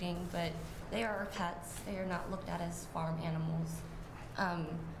own eating. But they are our pets. They are not looked at as farm animals.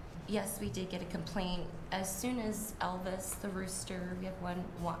 Yes, we did get a complaint as soon as Elvis, the rooster, we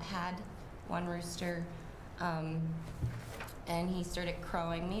have had one rooster, and he started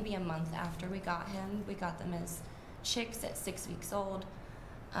crowing maybe a month after we got him. We got them as chicks at 6 weeks old.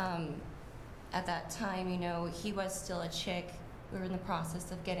 At that time, he was still a chick. We were in the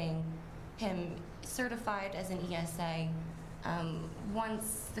process of getting him certified as an ESA.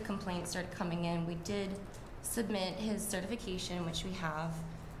 Once the complaints started coming in, we did submit his certification, which we have.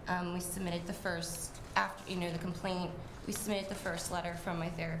 We submitted the first, after the complaint, we submitted the first letter from my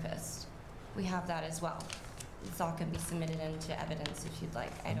therapist. We have that as well. This all can be submitted into evidence if you'd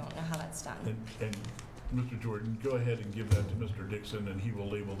like. I don't know how that's done. And Mr. Jordan, go ahead and give that to Mr. Dixon, and he will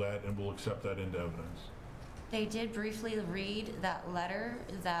label that, and we'll accept that into evidence. They did briefly read that letter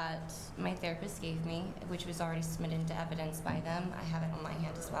that my therapist gave me, which was already submitted into evidence by them. I have it on my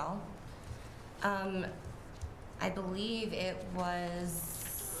hand as well. I believe it was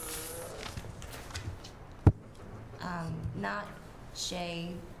not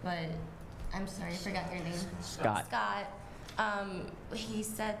Jay, but I'm sorry, I forgot your name. Scott. Scott. He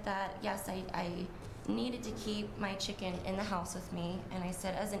said that, yes, I needed to keep my chicken in the house with me, and I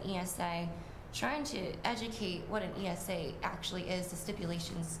said, as an ESA, trying to educate what an ESA actually is, the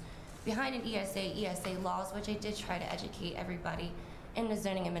stipulations behind an ESA laws, which I did try to educate everybody in the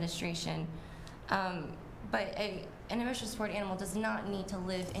zoning administration. But an emotional support animal does not need to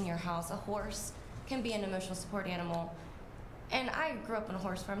live in your house. A horse can be an emotional support animal. And I grew up on a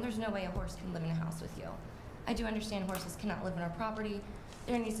horse farm. There's no way a horse can live in a house with you. I do understand horses cannot live on our property.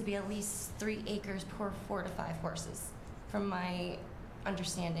 There needs to be at least 3 acres per 4 to 5 horses, from my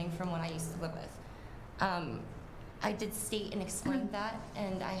understanding from when I used to live with. I did state and explain that,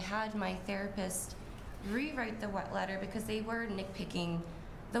 and I had my therapist rewrite the wet letter because they were nitpicking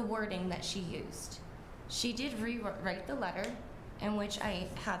the wording that she used. She did rewrite the letter, in which I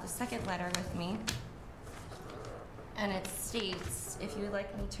have the second letter with me, and it states, if you would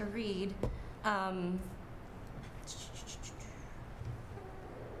like me to read, I'm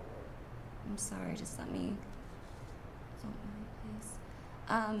sorry, just let me.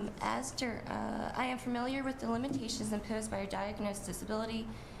 I am familiar with the limitations imposed by your diagnosed disability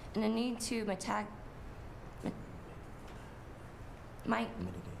and the need to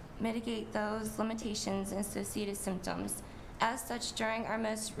mitigate those limitations and associated symptoms. As such, during our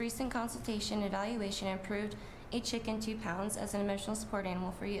most recent consultation and evaluation, I approved a chicken 2 pounds as an emotional support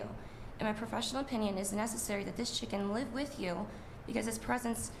animal for you. In my professional opinion, it is necessary that this chicken live with you because its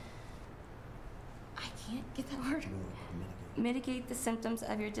presence, I can't get that word, mitigate the symptoms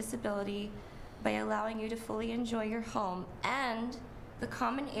of your disability by allowing you to fully enjoy your home and the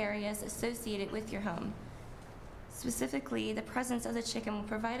common areas associated with your home. Specifically, the presence of the chicken will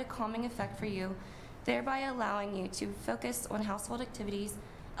provide a calming effect for you, thereby allowing you to focus on household activities,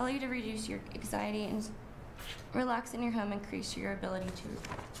 allow you to reduce your anxiety and relax in your home, increase your ability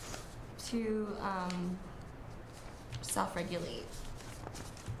to self-regulate.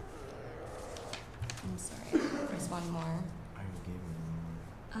 I'm sorry, there's one more.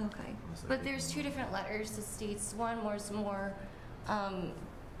 Okay, but there's 2 different letters that states one was more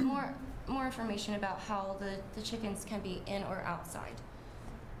information about how the chickens can be in or outside.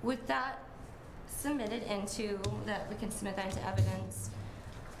 With that submitted into, that we can submit that into evidence,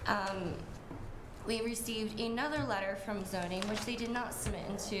 we received another letter from zoning, which they did not submit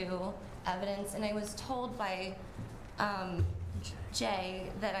into evidence, and I was told by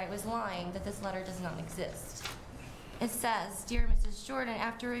Jay that I was lying, that this letter does not exist. It says, "Dear Mrs. Jordan,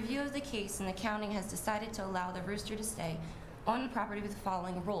 after review of the case and the county has decided to allow the rooster to stay on the property with the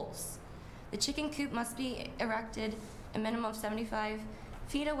following rules. The chicken coop must be erected a minimum of 75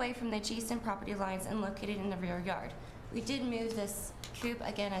 feet away from the adjacent property lines and located in the rear yard." We did move this coop,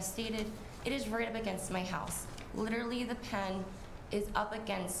 again, as stated. It is right up against my house. Literally, the pen is up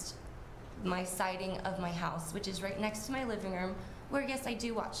against my siding of my house, which is right next to my living room, where, yes, I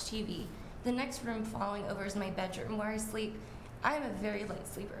do watch TV. The next room following over is my bedroom, where I sleep. I am a very light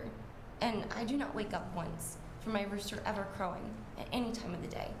sleeper, and I do not wake up once from my rooster ever crowing at any time of the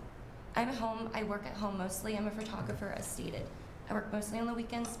day. I'm at home. I work at home mostly. I'm a photographer, as stated. I work mostly on the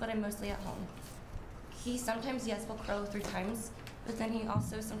weekends, but I'm mostly at home. He sometimes, yes, will crow 3 times, but then he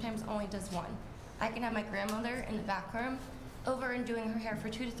also sometimes only does 1. I can have my grandmother in the back room over and doing her hair for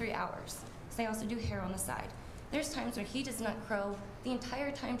 2 to 3 hours. So I also do hair on the side. There's times where he does not crow the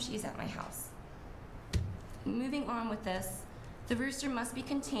entire time she's at my house. Moving on with this, the rooster must be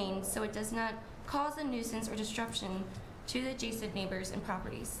contained so it does not cause a nuisance or disruption to the adjacent neighbors and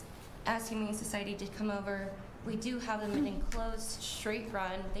properties. As Humane Society did come over, we do have them in enclosed straight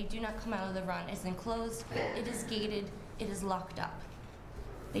run. They do not come out of the run. It's enclosed, it is gated, it is locked up.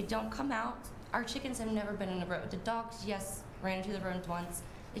 They don't come out. Our chickens have never been in the road. The dogs, yes, ran into the road once.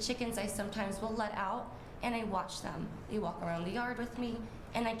 The chickens I sometimes will let out, and I watch them. They walk around the yard with me,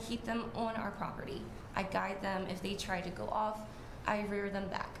 and I keep them on our property. I guide them. If they try to go off, I rear them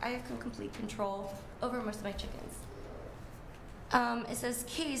back. I have complete control over most of my chickens. It says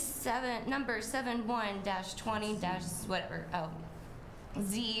case number 71-20- whatever,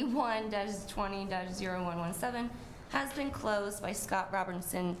 Z1-20-0117 has been closed by Scott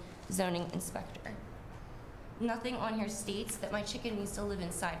Robertson, zoning inspector. Nothing on here states that my chicken needs to live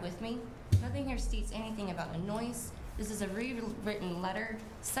inside with me. Nothing here states anything about a noise. This is a rewritten letter,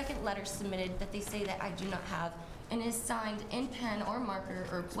 second letter submitted that they say that I do not have, and is signed in pen or marker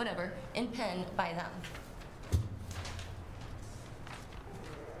or whatever, in pen by them.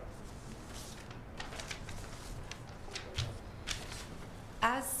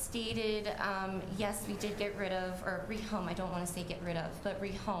 As stated, yes, we did get rid of, or rehome, I don't want to say get rid of, but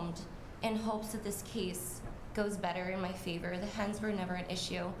rehomed in hopes that this case goes better in my favor. The hens were never an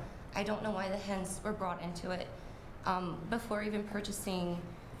issue. I don't know why the hens were brought into it. Before even purchasing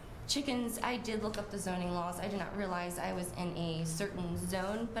chickens, I did look up the zoning laws. I did not realize I was in a certain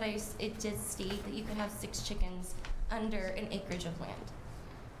zone, but it did state that you could have 6 chickens under an acreage of land.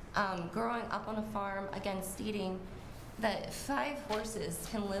 Growing up on a farm, again stating that 5 horses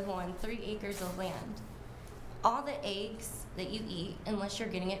can live on 3 acres of land. All the eggs that you eat, unless you're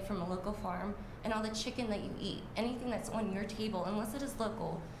getting it from a local farm, and all the chicken that you eat, anything that's on your table, unless it is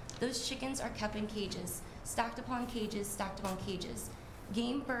local, those chickens are kept in cages, stacked upon cages, stacked upon cages.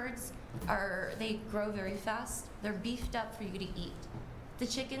 Game birds they grow very fast. They're beefed up for you to eat. The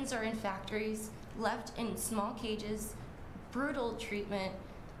chickens are in factories, left in small cages, brutal treatment,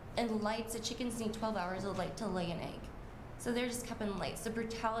 and lights. The chickens need 12 hours of light to lay an egg. So they're just kept in lights. The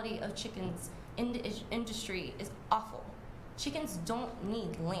brutality of chickens in the industry is awful. Chickens don't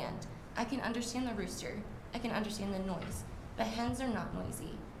need land. I can understand the rooster. I can understand the noise. But hens are not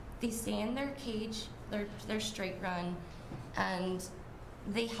noisy. They stay in their cage, they're straight run, and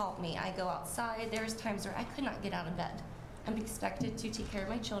they help me. I go outside. There's times where I could not get out of bed. I'm expected to take care of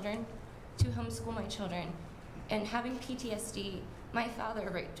my children, to homeschool my children, and having PTSD, my father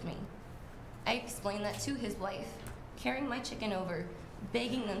raped me. I explained that to his wife, carrying my chicken over,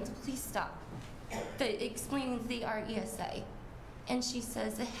 begging them to please stop, explaining they are ESA. And she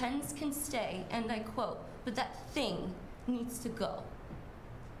says, the hens can stay, and I quote, but that thing needs to go.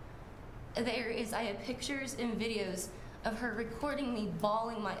 I have pictures and videos of her recording me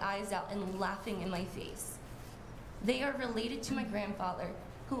bawling my eyes out and laughing in my face. They are related to my grandfather,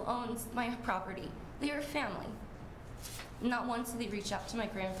 who owns my property. They are family. Not once did they reach out to my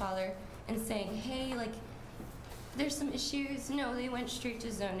grandfather and saying, hey, like, there's some issues. No, they went straight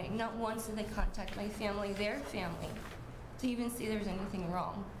to zoning. Not once did they contact my family, their family, to even see there's anything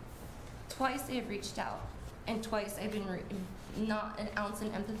wrong. Twice they have reached out, and twice I've been not an ounce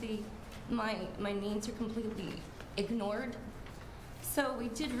in empathy. My needs are completely ignored. So we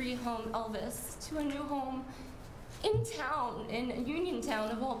did rehome Elvis to a new home in town, in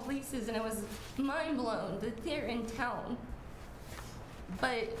Uniontown of all places, and I was mind blown that they're in town.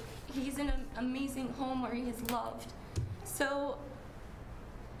 But he's in an amazing home where he is loved. So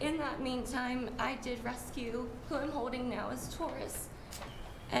in that meantime, I did rescue who I'm holding now as Taurus.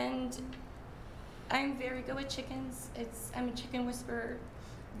 And I'm very good with chickens. I'm a chicken whisperer.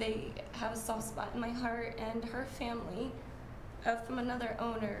 They have a soft spot in my heart, and her family, from another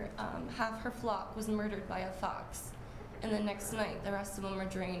owner, half her flock was murdered by a fox. And the next night, the rest of them were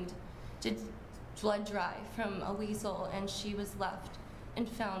drained to blood dry from a weasel, and she was left and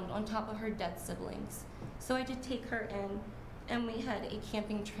found on top of her dead siblings. So I did take her in, and we had a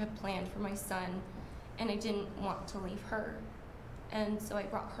camping trip planned for my son, and I didn't want to leave her. And so I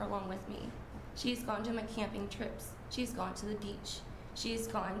brought her along with me. She's gone to my camping trips. She's gone to the beach. She's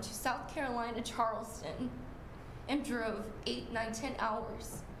gone to South Carolina, Charleston, and drove 8, 9, 10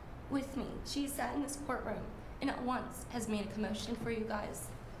 hours with me. She sat in this courtroom and at once has made a commotion for you guys.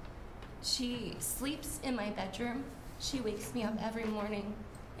 She sleeps in my bedroom. She wakes me up every morning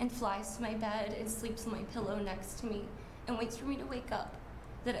and flies to my bed and sleeps on my pillow next to me and waits for me to wake up,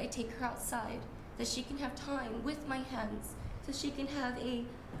 that I take her outside, that she can have time with my hens, so she can have a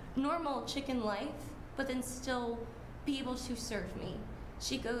normal chicken life, but then still be able to serve me.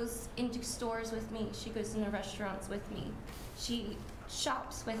 She goes into stores with me. She goes into restaurants with me. She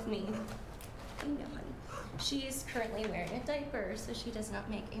shops with me. You know, honey. She is currently wearing a diaper, so she does not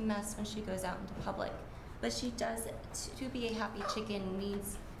make a mess when she goes out into public. But she does, to be a happy chicken,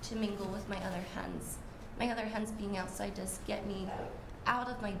 needs to mingle with my other hens. My other hens being outside does get me out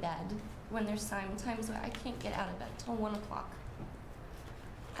of my bed when there's times where I can't get out of bed till 1 o'clock.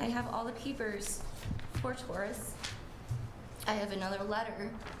 I have all the papers for Taurus. I have another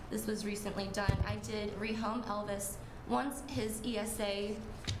letter. This was recently done. I did rehome Elvis. Once his ESA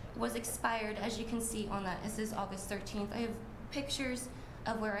was expired, as you can see on that, this is August 13th. I have pictures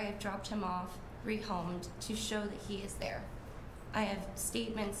of where I have dropped him off, rehomed, to show that he is there. I have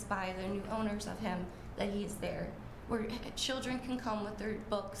statements by the new owners of him that he is there, where children can come with their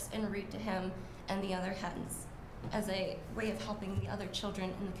books and read to him and the other hens as a way of helping the other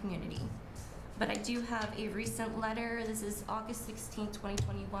children in the community. But I do have a recent letter. This is August 16,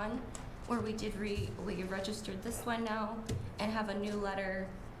 2021, where we registered this one now and have a new letter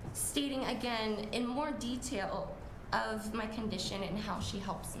stating again in more detail of my condition and how she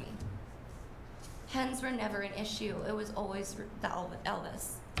helps me. Hens were never an issue. It was always the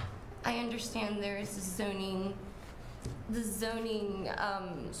Elvis. I understand there is the zoning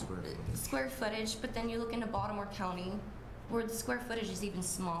square footage, but then you look into Baltimore County where the square footage is even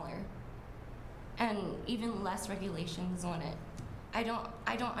smaller and even less regulations on it. I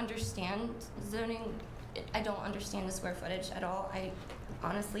don't understand zoning. I don't understand the square footage at all. I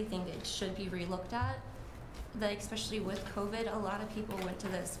honestly think it should be relooked at. Especially with COVID, a lot of people went to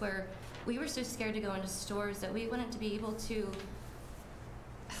this where we were so scared to go into stores that we wanted to be able to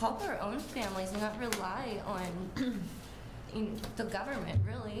help our own families and not rely on the government,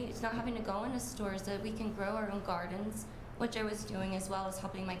 really. It's not having to go into stores, that we can grow our own gardens, which I was doing, as well as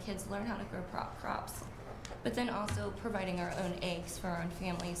helping my kids learn how to grow crops. But then also providing our own eggs for our own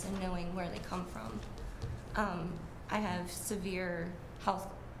families and knowing where they come from. I have severe health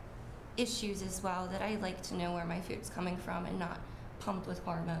issues as well, that I like to know where my food's coming from and not pumped with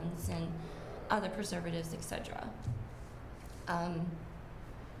hormones and other preservatives, etc.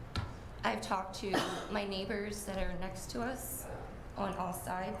 I've talked to my neighbors that are next to us on all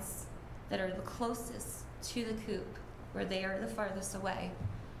sides, that are the closest to the coop, where they are the farthest away.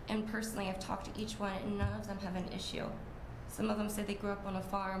 And personally, I've talked to each one, and none of them have an issue. Some of them say they grew up on a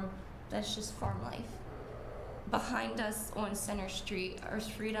farm. That's just farm life. Behind us on Center Street, or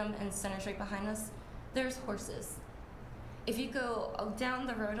Freedom and Center Street behind us, there's horses. If you go down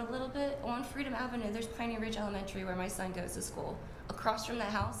the road a little bit, on Freedom Avenue, there's Piney Ridge Elementary, where my son goes to school. Across from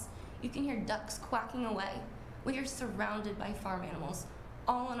that house, you can hear ducks quacking away. We are surrounded by farm animals,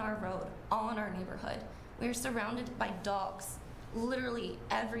 all on our road, all in our neighborhood. We are surrounded by dogs. Literally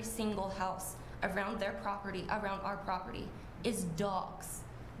every single house around their property, around our property, is dogs.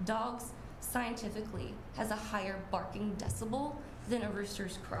 Dogs, scientifically, has a higher barking decibel than a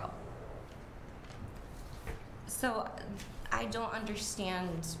rooster's crow. So I don't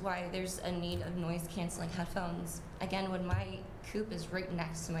understand why there's a need of noise canceling headphones. Again, when my coop is right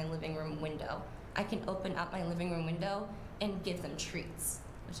next to my living room window, I can open up my living room window and give them treats,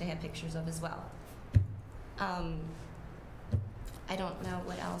 which I have pictures of as well. I don't know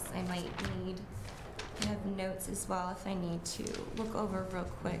what else I might need. I have notes as well if I need to look over real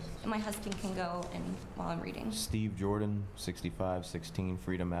quick. My husband can go and while I'm reading. Steve Jordan, 6516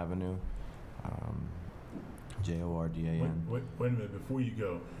 Freedom Avenue, Jordan. Wait a minute, before you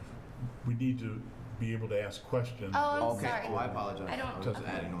go, we need to be able to ask questions. Oh, I'm sorry. Oh, I apologize. I don't- I was just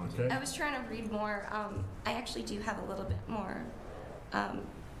okay. adding on. Okay. I was trying to read more. I actually do have a little bit more.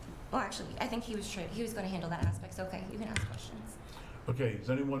 Well, actually, I think he was going to handle that aspect. So, okay, you can ask questions. Okay, does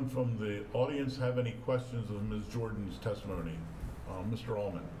anyone from the audience have any questions of Ms. Jordan's testimony? Mr.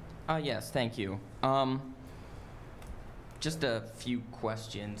 Allman. Yes, thank you. Just a few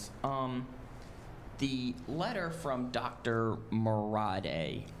questions. The letter from Dr.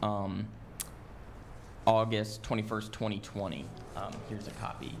 Morade, August 21st, 2020. Here's a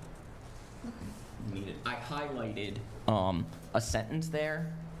copy. Need it. I highlighted a sentence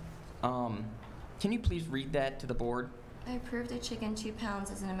there. Can you please read that to the board? I approved a chicken 2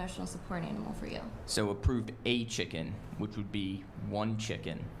 pounds as an emotional support animal for you. So approved a chicken, which would be 1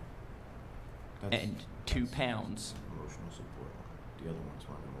 chicken, and 2 pounds. Emotional support. The other one's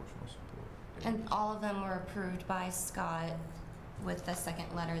not emotional support. And all of them were approved by Scott with the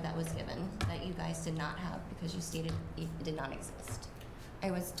second letter that was given that you guys did not have because you stated it did not exist.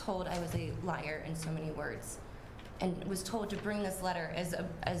 I was told I was a liar in so many words and was told to bring this letter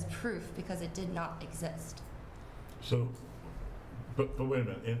as proof because it did not exist. So, but wait a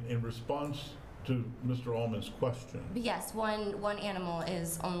minute, in response to Mr. Allman's question. But yes, one animal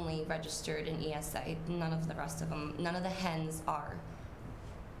is only registered in ESA. None of the rest of them, none of the hens are.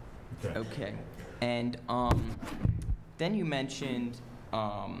 Okay. Okay. And then you mentioned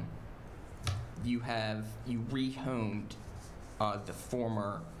you rehomed the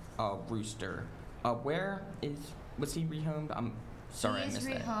former rooster. Was he rehomed? I'm sorry, I missed that.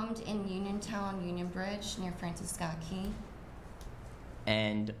 He is rehomed in Uniontown, Union Bridge, near Francis Scott Key.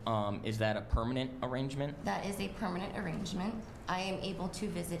 And is that a permanent arrangement? That is a permanent arrangement. I am able to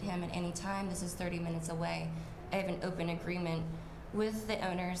visit him at any time. This is 30 minutes away. I have an open agreement with the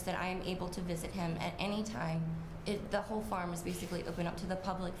owners that I am able to visit him at any time. The whole farm is basically open up to the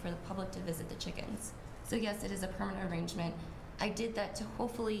public for the public to visit the chickens. So yes, it is a permanent arrangement. I did that to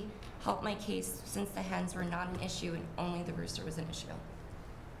hopefully help my case since the hens were not an issue and only the rooster was an issue.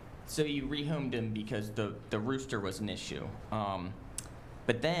 So you rehomed him because the rooster was an issue.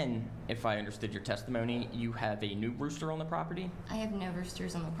 But then, if I understood your testimony, you have a new rooster on the property? I have no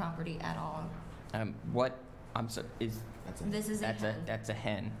roosters on the property at all. This is a hen. That's a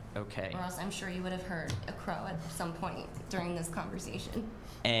hen, okay. Or else I'm sure you would have heard a crow at some point during this conversation.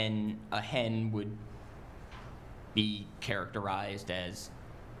 And a hen would be characterized as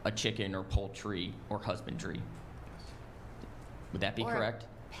a chicken or poultry or husbandry. Would that be correct?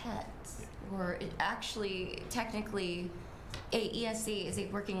 Pets, or actually, technically, a ESA is a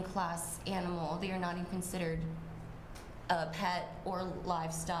working class animal. They are not even considered a pet or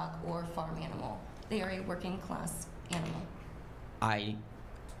livestock or farm animal. They are a working class animal. I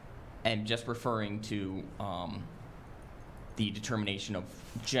am just referring to the determination of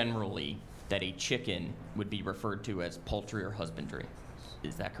generally that a chicken would be referred to as poultry or husbandry.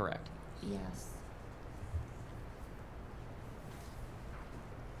 Is that correct? Yes.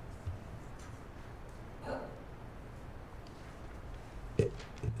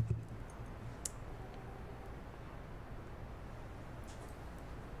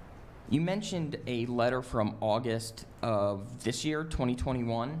 You mentioned a letter from August of this year,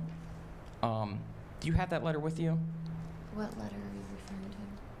 2021. Do you have that letter with you? What letter are you referring to?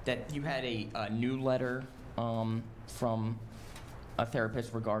 That you had a new letter from a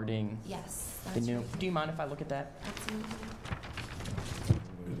therapist regarding Yes. the That's new. right. Do you mind if I look at that? Absolutely.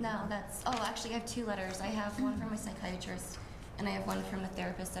 No, that's, oh, actually, I have two letters. I have one from my psychiatrist, and I have one from the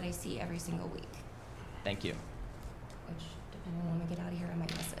therapist that I see every single week, Thank you. which, depending on when we get out of here, I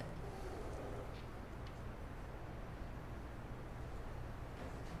might miss it.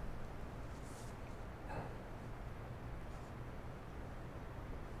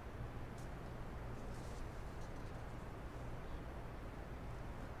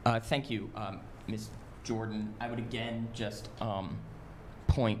 Thank you, Ms. Jordan. I would again just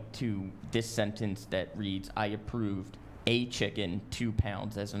point to this sentence that reads, "I approved a chicken, 2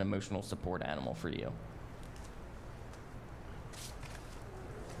 pounds, as an emotional support animal for you."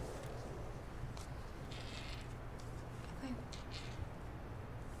 Okay.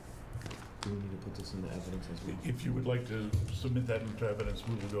 Do we need to put this into evidence as well? If you would like to submit that into evidence,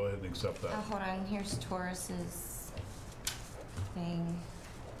 we will go ahead and accept that. Hold on, here's Taurus's thing,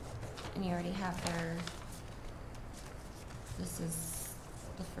 and you already have their, this is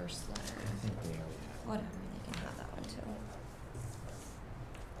the first letter. I think they already have. Whatever, they can have that one too.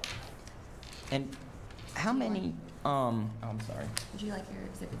 And how many, I'm sorry. Would you like your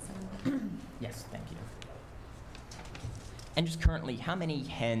exhibit 7? Yes, thank you. And just currently, how many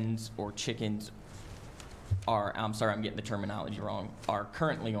hens or chickens are, I'm sorry, I'm getting the terminology wrong, are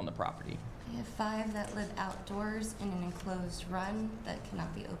currently on the property? I have 5 that live outdoors in an enclosed run that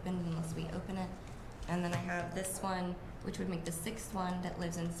cannot be opened unless we open it. And then I have this one, which would make the 6th one, that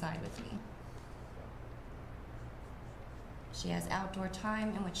lives inside with me. She has outdoor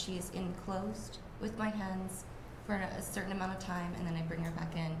time in which she is enclosed with my hens for a certain amount of time, and then I bring her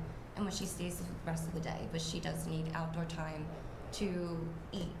back in, in which she stays the rest of the day. But she does need outdoor time to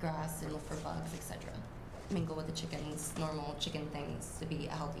eat grass and look for bugs, etc. Mingle with the chickens, normal chicken things, to be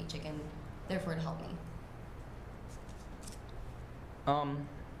a healthy chicken, therefore to help me.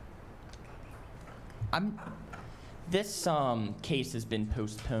 This case has been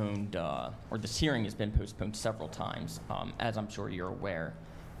postponed, or this hearing has been postponed several times, as I'm sure you're aware.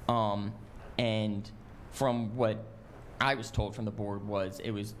 And from what I was told from the board was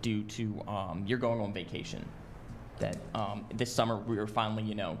it was due to you're going on vacation. That this summer we were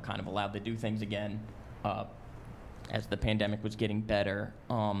finally, kind of allowed to do things again as the pandemic was getting better.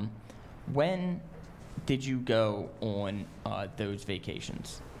 When did you go on those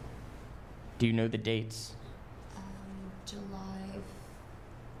vacations? Do you know the dates? July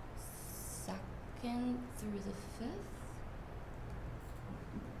 2nd through the 5th,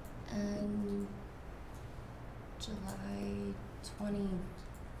 and July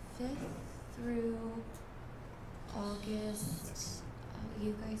 25th through August.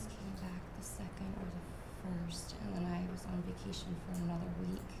 You guys came back the 2nd or the 1st, and then I was on vacation for another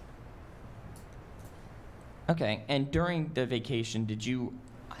week. Okay, and during the vacation, did you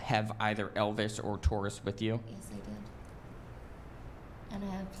have either Elvis or Taurus with you? Yes, I did. And I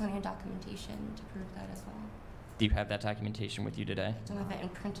have plenty of documentation to prove that as well. Do you have that documentation with you today? I don't have it in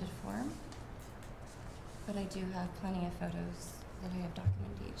printed form, but I do have plenty of photos that I have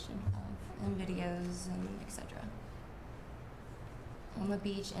documentation of, and videos, and etc. On the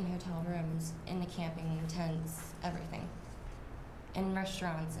beach, in hotel rooms, in the camping tents, everything. In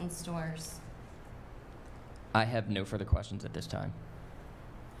restaurants, in stores. I have no further questions at this time.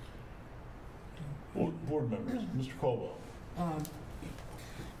 Board members, Mr. Caldwell.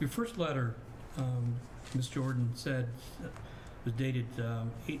 Your first letter, Ms. Jordan said, was dated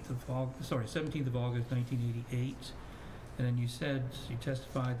 17th of August, 1988. And then you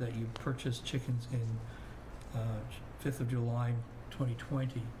testified that you purchased chickens in 5th of July,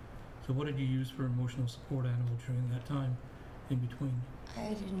 2020. So what did you use for emotional support animal during that time in between?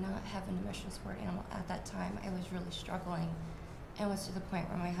 I did not have an emotional support animal at that time. I was really struggling, and was to the point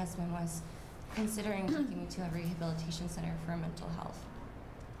where my husband was considering taking me to a rehabilitation center for mental health.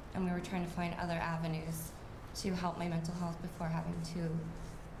 And we were trying to find other avenues to help my mental health before having to,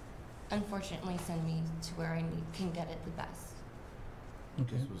 unfortunately, send me to where I can get it the best.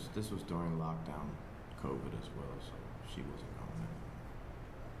 Okay. This was during lockdown, COVID as well, so she wasn't going in,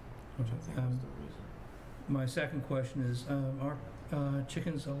 which I think was the reason. My second question is, are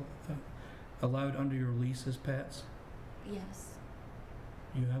chickens allowed under your lease as pets? Yes.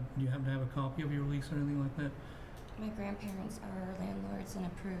 Do you happen to have a copy of your lease or anything like that? My grandparents are landlords and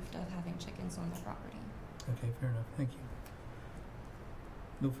approved of having chickens on their property. Okay, fair enough. Thank you.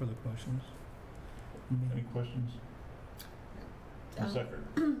 No further questions. Any questions? Ms.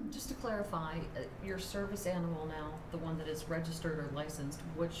 Eckert? Just to clarify, your service animal now, the one that is registered or licensed,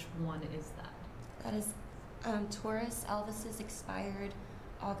 which one is that? That is Taurus. Elvis's expired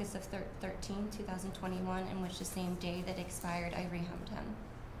August of 13, 2021, in which the same day that expired, I rehomed him.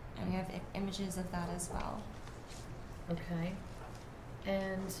 And we have images of that as well. Okay.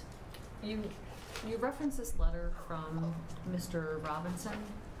 And you reference this letter from Mr. Robinson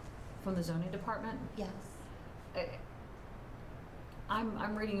from the zoning department? Yes.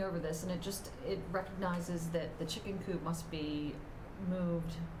 I'm reading over this, and it recognizes that the chicken coop must be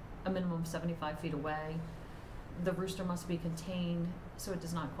moved a minimum of 75 feet away. The rooster must be contained so it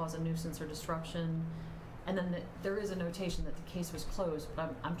does not cause a nuisance or disruption. And then there is a notation that the case was closed,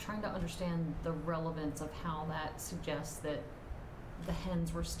 but I'm trying to understand the relevance of how that suggests that the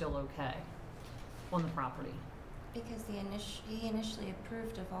hens were still okay on the property. Because he initially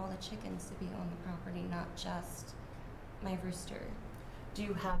approved of all the chickens to be on the property, not just my rooster. Do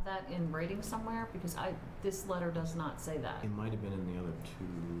you have that in writing somewhere? Because this letter does not say that. It might have been in the other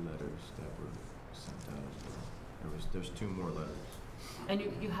 2 letters that were sent out as well. There's 2 more letters. And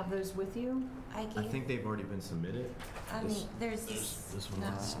you have those with you? I think they've already been submitted. There's this one.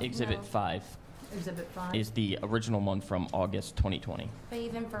 no, Exhibit no. 5 Exhibit 5? is the original one from August 2020. But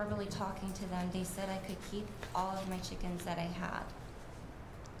even verbally talking to them, they said I could keep all of my chickens that I had.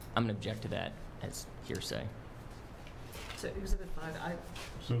 I'm going to object to that as hearsay. So Exhibit 5,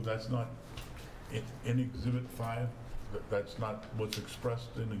 So that's not, in Exhibit 5, that's not what's expressed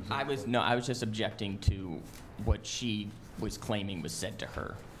in Exhibit 5? I was just objecting to what she was claiming was said to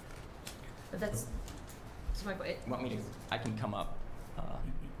her. that's, so Michael, Want me to, I can come up.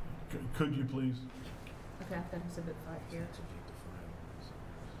 Could you please? okay, I've got Exhibit 5 here.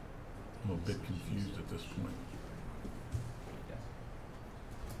 I'm a bit confused at this point.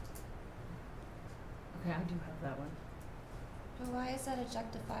 Okay, I do have that one. But why is that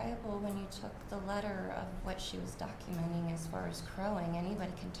objectifiable when you took the letter of what she was documenting as far as crowing?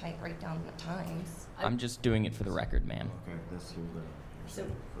 Anybody can type right down the times. I'm just doing it for the record, ma'am. Okay, that's your letter.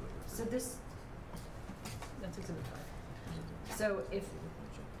 So this, that's Exhibit 5. So if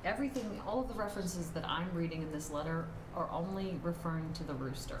everything, all of the references that I'm reading in this letter are only referring to the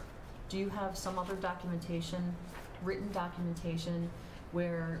rooster, do you have some other documentation, written documentation,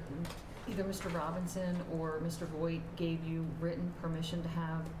 where either Mr. Robinson or Mr. Voigt gave you written permission to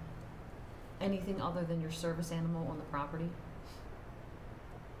have anything other than your service animal on the property?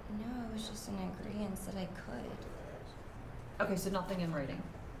 No, it was just an agreement that I could. Okay, so nothing in writing.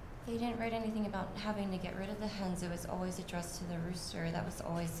 They didn't write anything about having to get rid of the hens. It was always addressed to the rooster. That was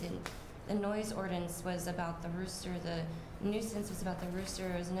always in the noise ordinance was about the rooster. The nuisance was about the rooster.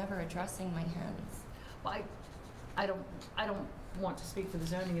 It was never addressing my hens. Well, I don't want to speak for the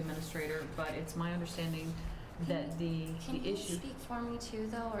zoning administrator, but it's my understanding that the Can you issue. speak for me too,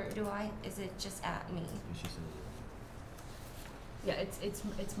 though, or is it just at me? She said Yeah,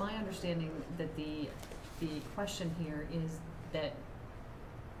 it's my understanding that the question here is that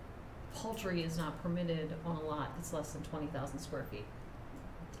poultry is not permitted on a lot that's less than 20,000 square feet.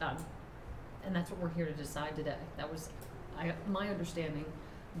 And that's what we're here to decide today. That was my understanding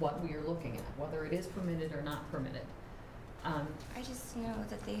what we are looking at, whether it is permitted or not permitted. I just know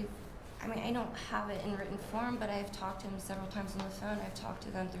that I don't have it in written form, but I've talked to them several times on the phone. I've talked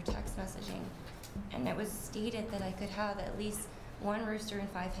to them through text messaging. And it was stated that I could have at least 1 rooster and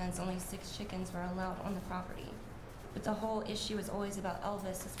 5 hens. Only 6 chickens were allowed on the property. But the whole issue was always about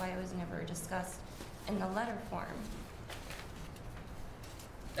Elvis. That's why it was never discussed in the letter form.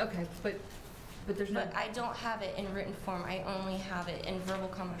 Okay, but there's no. But I don't have it in written form. I only have it in verbal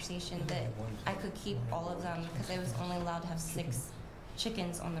conversation that I could keep all of them because I was only allowed to have 6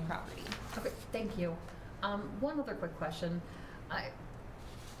 chickens on the property. Okay, thank you. One other quick question. I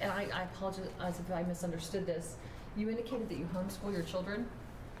apologize if I misunderstood this. You indicated that you homeschool your children?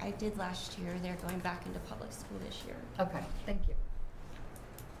 I did last year. They're going back into public school this year. Okay, thank you.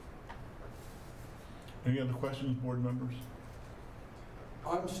 Any other questions, board members?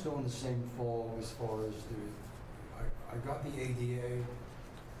 I'm still in the same fog as far as I got the ADA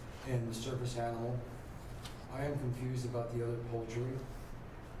and the service animal. I am confused about the other poultry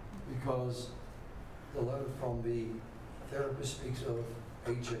because the letter from the therapist speaks of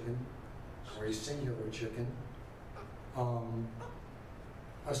a chicken or a singular chicken.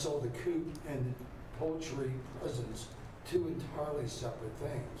 I saw the coop and the poultry presence, 2 entirely separate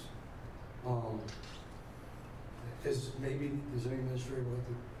things. Is any administrator like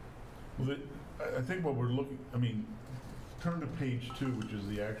to? Well, I think what we're looking, I mean, turn to page 2, which is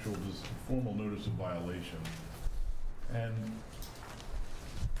the actual formal notice of violation. And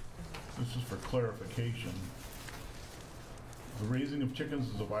this is for clarification. The raising of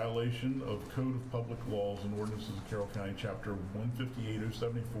chickens is a violation of Code of Public Laws and Ordinances of Carroll County, Chapter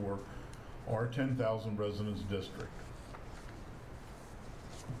 158074, R 10,000 Residence District.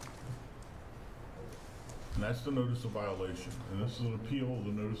 And that's the notice of violation. And this is an appeal of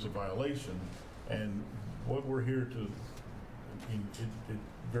the notice of violation. And what we're here to, I mean, it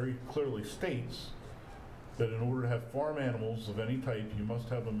very clearly states that in order to have farm animals of any type, you must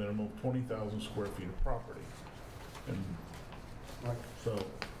have a minimum of 20,000 square feet of property. And Right. so.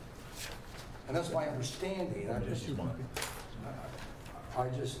 And that's my understanding. I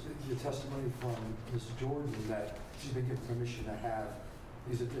just, the testimony from Ms. Jordan that she's been given permission to have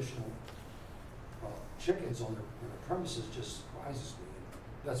these additional chickens on their premises just surprises me.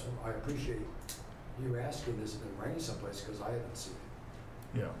 That's what I appreciate you asking this in writing someplace, because I haven't seen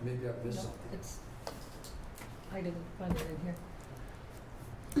it. Yeah. Maybe I've missed No, something. I didn't find it in here.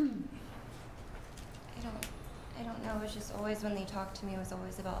 I don't know, it was just always, when they talked to me, it was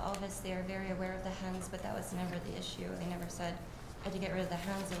always about Elvis. They are very aware of the hens, but that was never the issue. They never said, I had to get rid of the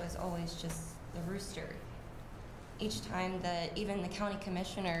hens, it was always just the rooster. Each time that even the county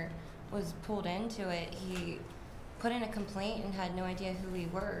commissioner was pulled into it, he put in a complaint and had no idea who we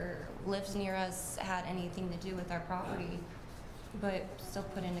were, lives near us, had anything to do with our property, but still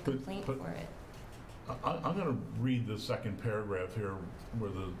put in a complaint for it. I'm going to read the second paragraph here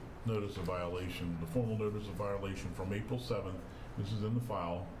where the notice of violation, the formal notice of violation from April 7th, this is in the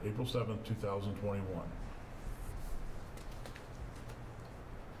file, April 7th, 2021.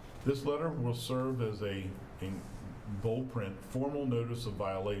 This letter will serve as a bold print, formal notice of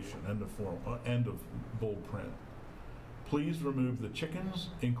violation, end of bold print. Please remove the chickens,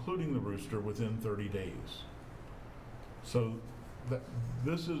 including the rooster, within 30 days. So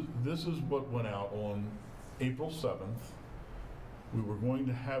this is what went out on April 7th. We were going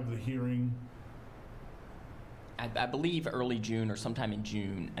to have the hearing. I believe early June or sometime in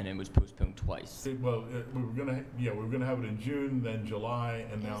June, and it was postponed twice. We were gonna have it in June, then July,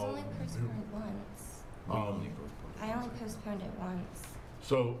 and It was now. only postponed once. I only postponed it once.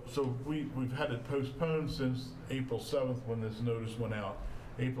 So we've had it postponed since April 7th when this notice went out.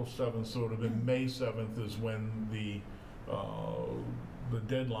 April 7th, so it would have been May 7th is when the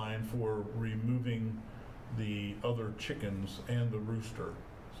deadline for removing the other chickens and the rooster.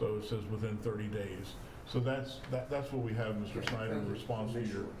 So it says within 30 days. So that's what we have, Mr. Snyder, in response to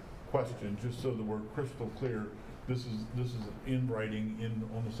your question, just so that we're crystal clear. This is in writing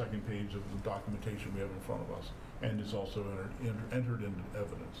on the second page of the documentation we have in front of us, and it's also entered into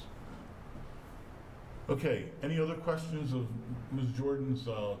evidence. Okay, any other questions of Ms. Jordan's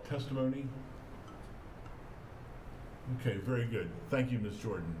testimony? Okay, very good. Thank you, Ms.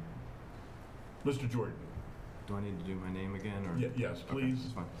 Jordan. Mr. Jordan. Do I need to do my name again, or? Yes, please.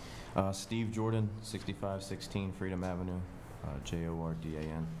 Okay, that's fine. Steve Jordan, 6516 Freedom Avenue,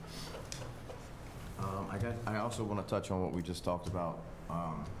 Jordan. I also want to touch on what we just talked about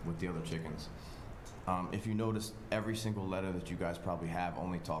with the other chickens. If you notice, every single letter that you guys probably have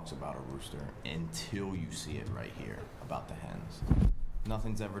only talks about a rooster until you see it right here about the hens.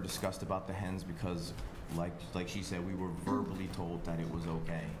 Nothing's ever discussed about the hens because, like she said, we were verbally told that it was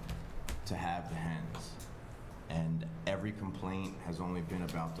okay to have the hens. And every complaint has only been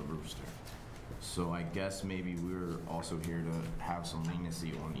about the rooster. So I guess maybe we're also here to have some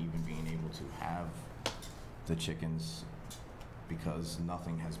leniency on even being able to have the chickens because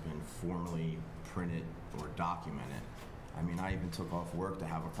nothing has been formally printed or documented. I mean, I even took off work to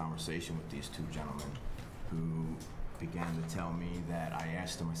have a conversation with these two gentlemen who began to tell me that I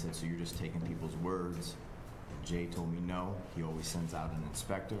asked them, I said, so you're just taking people's words? And Jay told me no, he always sends out an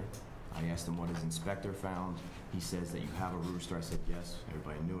inspector. I asked him what his inspector found. He says that you have a rooster. I said yes,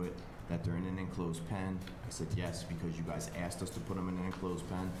 everybody knew it. That they're in an enclosed pen. I said yes, because you guys asked us to put them in an enclosed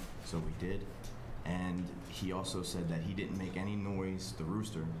pen, so we did. And he also said that he didn't make any noise, the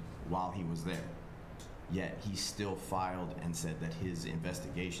rooster, while he was there. Yet he still filed and said that his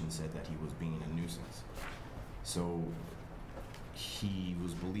investigation said that he was being a nuisance. So he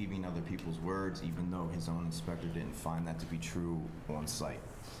was believing other people's words, even though his own inspector didn't find that to be true on site.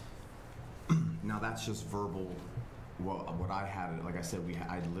 Now that's just verbal. Well, what I had, like I said,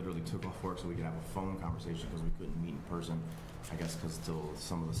 I literally took off work so we could have a phone conversation because we couldn't meet in person. I guess because still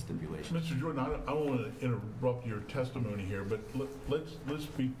some of the stipulations. Mr. Jordan, I don't want to interrupt your testimony here, but let's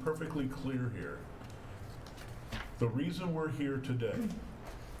be perfectly clear here. The reason we're here today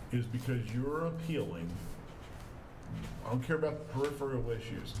is because you're appealing I don't care about the peripheral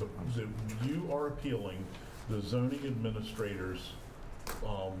issues. You are appealing the zoning administrator's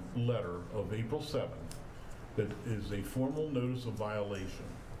letter of April 7th that is a formal notice of violation.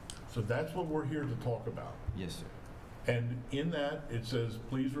 So that's what we're here to talk about. Yes, sir. And in that, it says,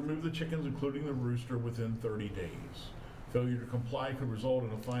 please remove the chickens, including the rooster, within 30 days. Failure to comply could result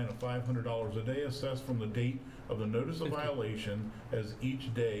in a fine of $500 a day assessed from the date of the notice of violation, as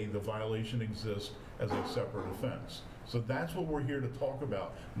each day the violation exists as a separate offense. So that's what we're here to talk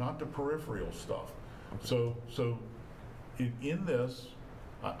about, not the peripheral stuff. So in this,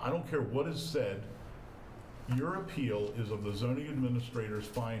 I don't care what is said, your appeal is of the zoning administrator's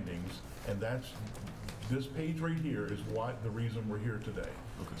findings, and that's, this page right here is the reason we're here today.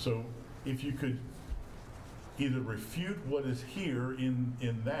 Okay. So if you could either refute what is here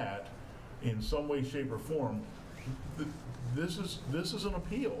in that, in some way, shape, or form, this is an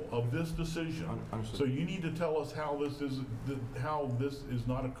appeal of this decision. Understood. So you need to tell us how this is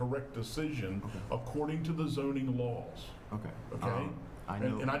not a correct decision according to the zoning laws. Okay. Okay? I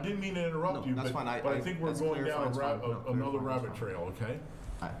know. And I didn't mean to interrupt No, you, that's but fine. I think we're that's going down clarifying, it's fine. No, another clarifying, rabbit it's fine. trail, okay?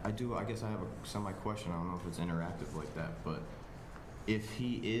 I guess I have a semi-question. I don't know if it's interactive like that, but if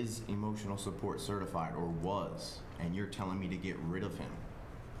he is emotional support certified or was, and you're telling me to get rid of him,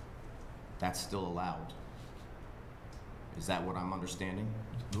 that's still allowed. Is that what I'm understanding?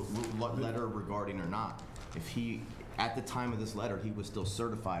 What letter regarding or not? If he, at the time of this letter, he was still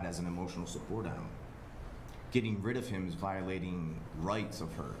certified as an emotional support animal, getting rid of him is violating rights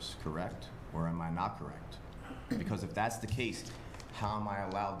of hers, correct? Or am I not correct? Because if that's the case, how am I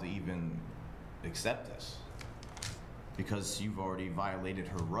allowed to even accept this? Because you've already violated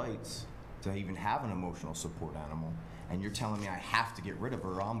her rights to even have an emotional support animal, and you're telling me I have to get rid of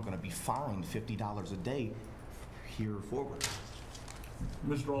her, or I'm going to be fined $50 a day here forward.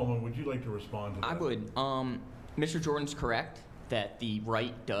 Mr. Allman, would you like to respond to that? I would. Mr. Jordan's correct that the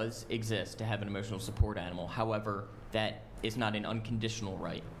right does exist to have an emotional support animal. However, that is not an unconditional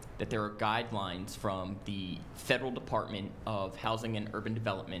right. That there are guidelines from the Federal Department of Housing and Urban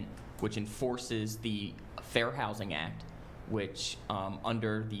Development, which enforces the Fair Housing Act, which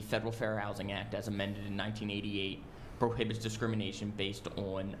under the Federal Fair Housing Act, as amended in 1988, prohibits discrimination based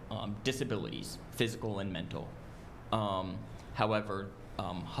on disabilities, physical and mental. However,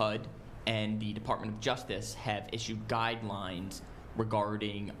 HUD and the Department of Justice have issued guidelines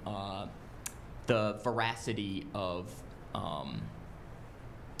regarding the veracity of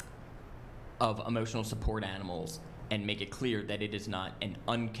emotional support animals, and make it clear that it is not an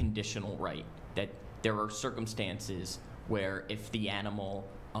unconditional right, that there are circumstances where if the animal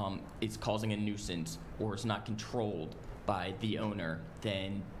is causing a nuisance or is not controlled by the owner,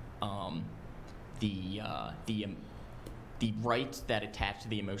 then the rights that attach to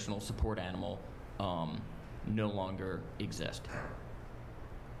the emotional support animal no longer exist.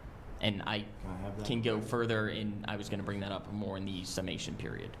 And I can go further, and I was going to bring that up more in the summation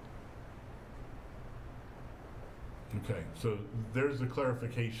period. Okay, so there's the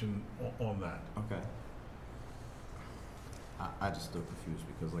clarification on that. Okay. I just still confused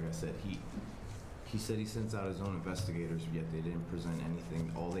because, like I said, he said he sends out his own investigators, yet they didn't present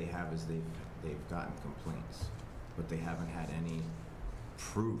anything. All they have is they've gotten complaints, but they haven't had any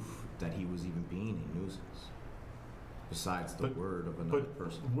proof that he was even being a nuisance, besides the word of another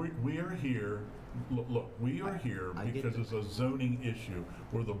person. We are here, look, we are here because it's a zoning issue.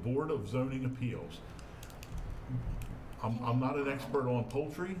 We're the Board of Zoning Appeals. I'm not an expert on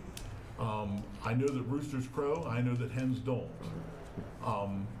poultry. I know that roosters crow. I know that hens don't.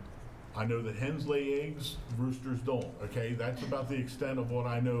 I know that hens lay eggs, roosters don't, okay? That's about the extent of what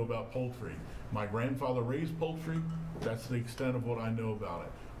I know about poultry. My grandfather raised poultry. That's the extent of what I know about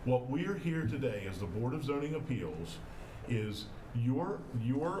it. What we're here today as the Board of Zoning Appeals is your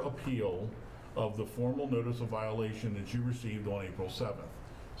appeal of the formal notice of violation that you received on April 7th.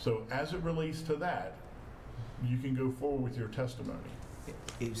 So as it relates to that, you can go forward with your testimony.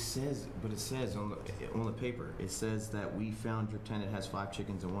 It says on the paper, it says that we found your tenant has 5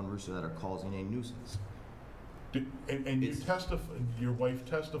 chickens and 1 rooster that are causing a nuisance. And your wife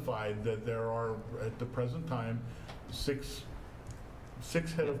testified that there are, at the present time, 6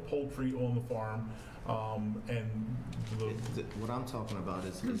 head of poultry on the farm, and what I'm talking about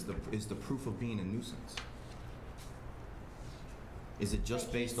is the proof of being a nuisance. Is it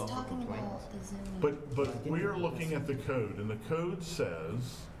just based off of complaints? But we are looking at the code, and the code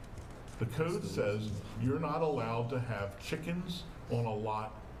says you're not allowed to have chickens on a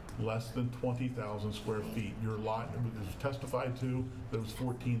lot less than 20,000 square feet. Your lot was testified to, there was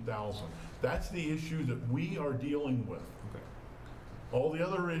 14,000. That's the issue that we are dealing with. Okay. All the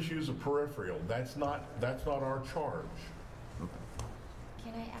other issues are peripheral. That's not our charge.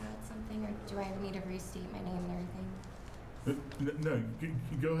 Can I add something, or do I need to restate my name and everything? No,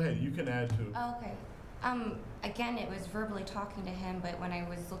 go ahead. You can add to. Oh, okay. Again, it was verbally talking to him, but when I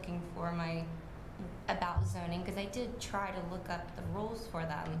was looking for my about zoning, because I did try to look up the rules for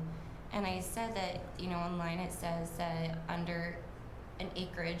them, and I said that, you know, online it says that under an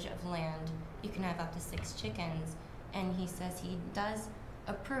acreage of land, you can have up to 6 chickens, and he says he does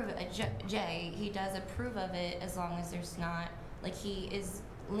approve, Jay, he does approve of it as long as there's not, like, he is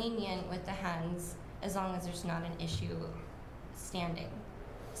lenient with the hens as long as there's not an issue standing.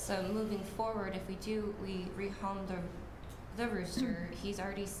 So moving forward, if we rehome the rooster, he's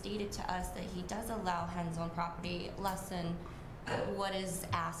already stated to us that he does allow hens on property less than what is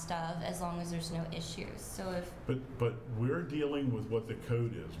asked of, as long as there's no issues. So if but we're dealing with what the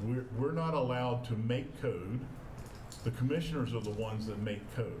code is. We're not allowed to make code. The commissioners are the ones that make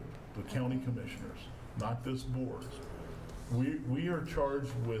code. The county commissioners, not this board. We are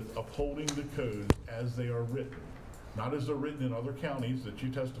charged with upholding the codes as they are written, not as they're written in other counties that you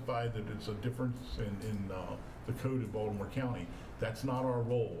testified that it's a difference in the code in Baltimore County. That's not our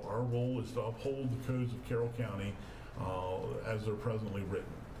role. Our role is to uphold the codes of Carroll County as they're presently written.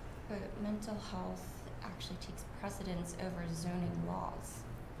 but mental health actually takes precedence over zoning laws.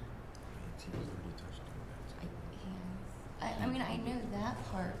 I mean, I know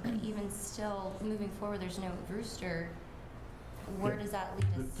that part, but even still, moving forward, there's no rooster. Where does that lead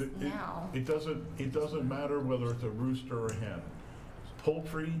us now? It doesn't matter whether it's a rooster or a hen.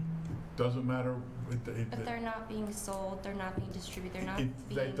 Poultry doesn't matter. But they're not being sold, they're not being distributed, they're not being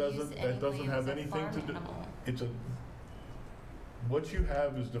That doesn't have anything to do. It's what you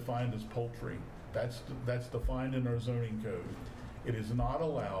have is defined as poultry. That's defined in our zoning code. It is not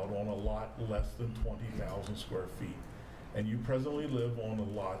allowed on a lot less than 20,000 square feet. And you presently live on a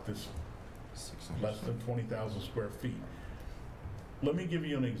lot that's less than 20,000 square feet. Let me give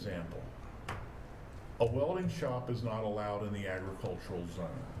you an example. A welding shop is not allowed in the agricultural zone.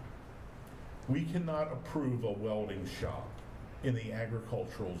 We cannot approve a welding shop in the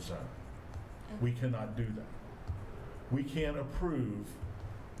agricultural zone. We cannot do that. We can't approve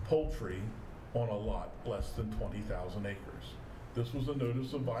poultry on a lot less than 20,000 acres. This was a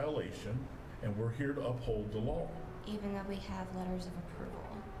notice of violation, and we're here to uphold the law. Even though we have letters of approval.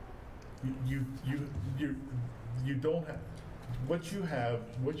 You don't have, what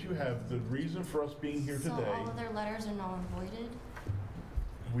you have, the reason for us being here So today, all of their letters are null and voided?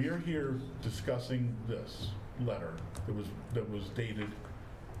 we are here discussing this letter that was dated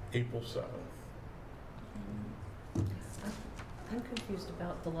April 7th. I'm confused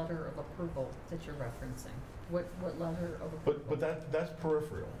about the letter of approval that you're referencing. What letter of approval? But that's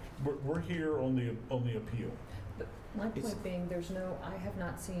peripheral. We're here on the appeal. But my point being, I have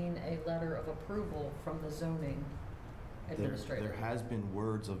not seen a letter of approval from the zoning administrator. There has been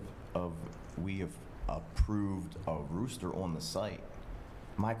words of we have approved a rooster on the site.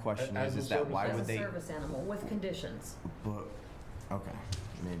 My question is that why would they? As a service animal with conditions. But okay,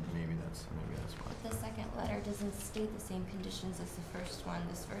 maybe that's fine. The second letter doesn't state the same conditions as the first one.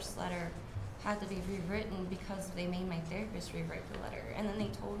 This first letter had to be rewritten because they made my therapist rewrite the letter. And then they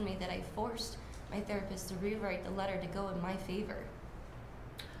told me that I forced my therapist to rewrite the letter to go in my favor.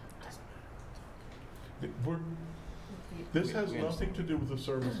 This has nothing to do with the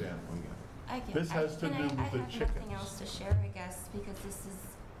service animal. This has to do with the I have nothing chickens. else to share, I guess, because this is...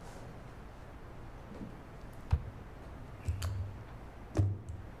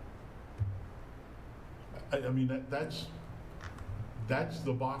 I mean, that's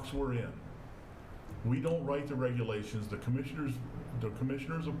the box we're in. We don't write the regulations. The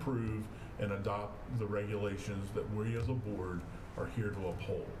commissioners approve and adopt the regulations that we as a board are here to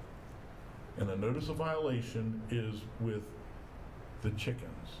uphold. And the notice of violation is with the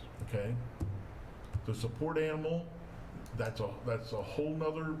chickens, okay? The support animal, that's a whole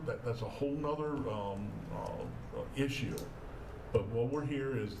nother issue. But what we're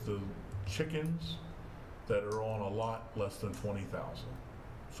here is the chickens that are on a lot less than 20,000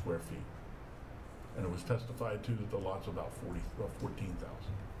 square feet. And it was testified to that the lot's about 14,000.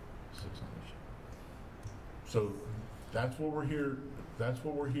 So that's what we're here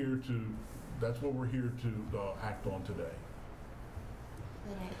to act on today.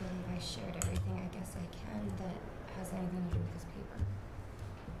 Then I believe I shared everything I guess I can that has anything to do with this paper.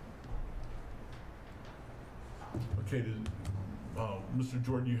 Okay, Mr.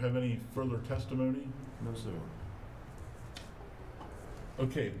 Jordan, you have any further testimony? No, sir.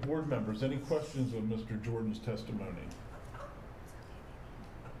 Okay, board members, any questions of Mr. Jordan's testimony?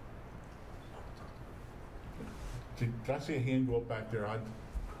 Did I see a hand go up back there?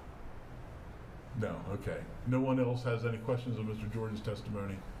 No, okay. No one else has any questions of Mr. Jordan's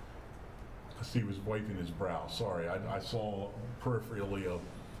testimony? I see he was wiping his brow. Sorry, I saw peripherally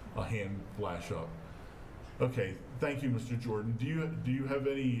a hand flash up. Okay, thank you, Mr. Jordan. Do you have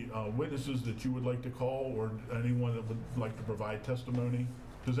any witnesses that you would like to call, or anyone that would like to provide testimony?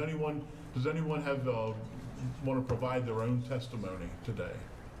 Does anyone have want to provide their own testimony today?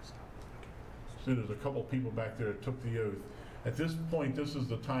 See, there's a couple people back there that took the oath. At this point, this is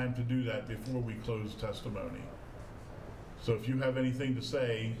the time to do that before we close testimony. So if you have anything to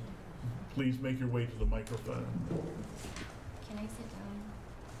say, please make your way to the microphone. Can I sit down?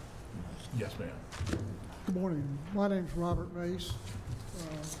 Yes, ma'am. Good morning. My name's Robert Mace,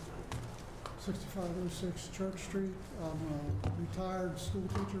 6506 Church Street. I'm a retired school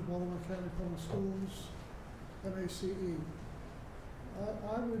teacher, Baltimore County Public Schools, MACE.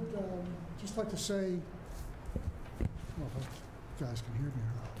 I would just like to say, well, if you guys can hear me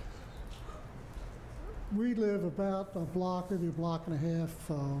or not. We live about a block, maybe a block and a half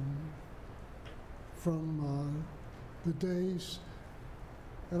from the Days.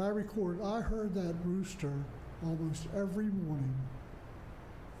 And I heard that rooster almost every morning.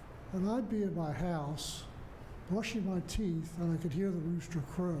 And I'd be in my house, brushing my teeth, and I could hear the rooster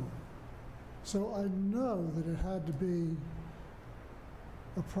crow. So I know that it had to be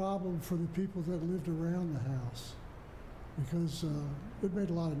a problem for the people that lived around the house, because it made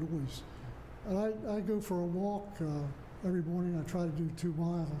a lot of noise. And I go for a walk every morning. I try to do 2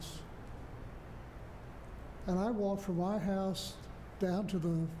 miles. And I walk from my house down to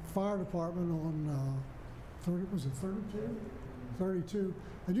the fire department on 32,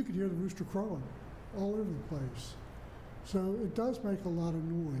 and you could hear the rooster crowing all over the place. So it does make a lot of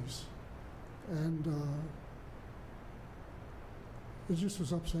noise, and it just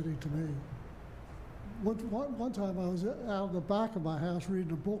was upsetting to me. One time I was out in the back of my house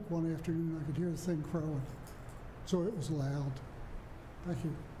reading a book one afternoon, I could hear the thing crowing. So it was loud. Thank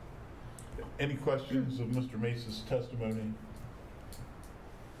you. Any questions of Mr. Mace's testimony?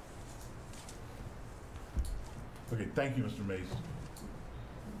 Okay, thank you, Mr. Mace.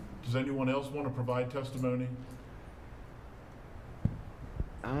 Does anyone else want to provide testimony?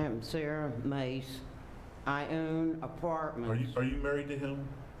 I am Sarah Mace. I own apartments. Are you married to him?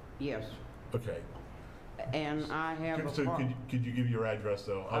 Yes. Okay. And I have So could you give your address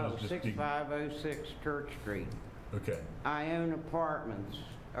though? 6506 Church Street. Okay. I own apartments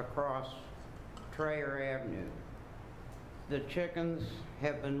across Trayer Avenue. The chickens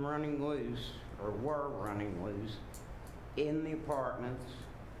have been running loose, or were running loose, in the apartments.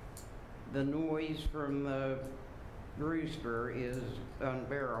 The noise from the rooster is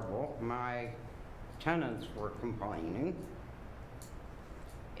unbearable. My tenants were complaining.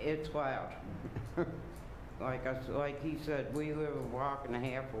 It's loud. Like he said, we live a block and a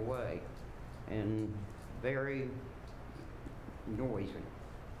half away, and very noisy.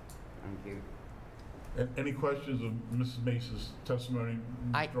 Thank you. Any questions of Mrs. Mace's testimony?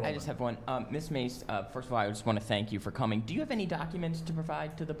 I just have one. Ms. Mace, first of all, I just want to thank you for coming. Do you have any documents to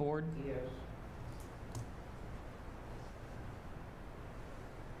provide to the board? Yes.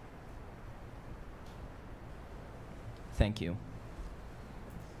 Thank you.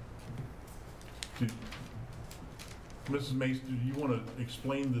 Mrs. Mace, do you want to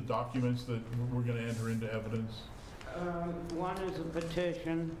explain the documents that we're going to enter into evidence? One is a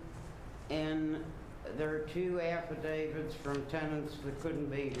petition, and there are 2 affidavits from tenants that couldn't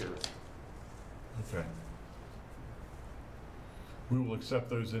be here. Okay. We will accept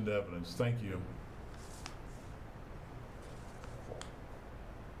those into evidence. Thank you.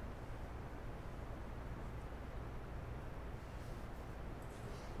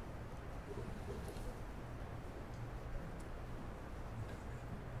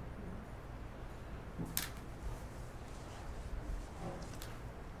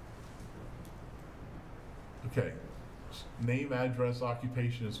 Okay. Name, address,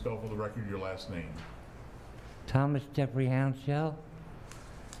 occupation, and spell for the record your last name. Thomas Jeffrey Hounshell,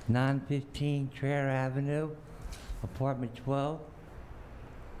 915 Trayer Avenue, apartment 12.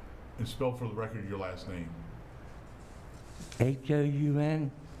 And spell for the record your last name. Hounshell.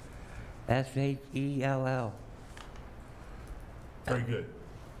 Very good.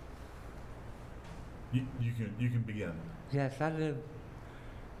 You can begin. Yes, I live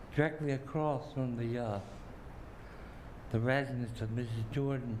directly across from the residence of Mrs.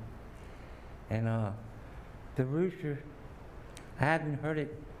 Jordan, and the rooster, I haven't heard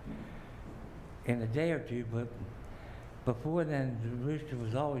it in a day or two, but before then the rooster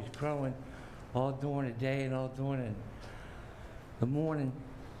was always crowing all during the day and all during the morning,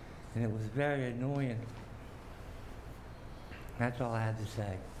 and it was very annoying. That's all I had to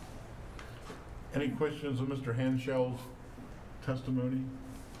say. Any questions of Mr. Hanschell's testimony?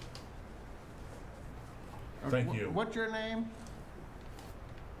 Thank you. What's your name?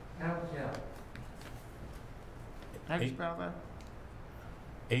 How do you spell that?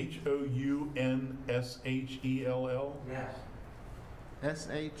 Hounshell. Yes.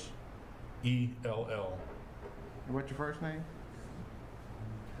 S-H, ELL. and what's your first name?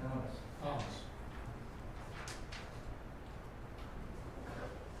 Thomas.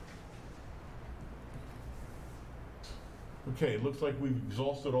 Okay, it looks like we've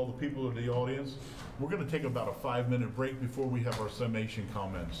exhausted all the people in the audience. We're going to take about a 5-minute break before we have our summation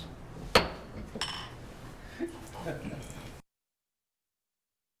comments.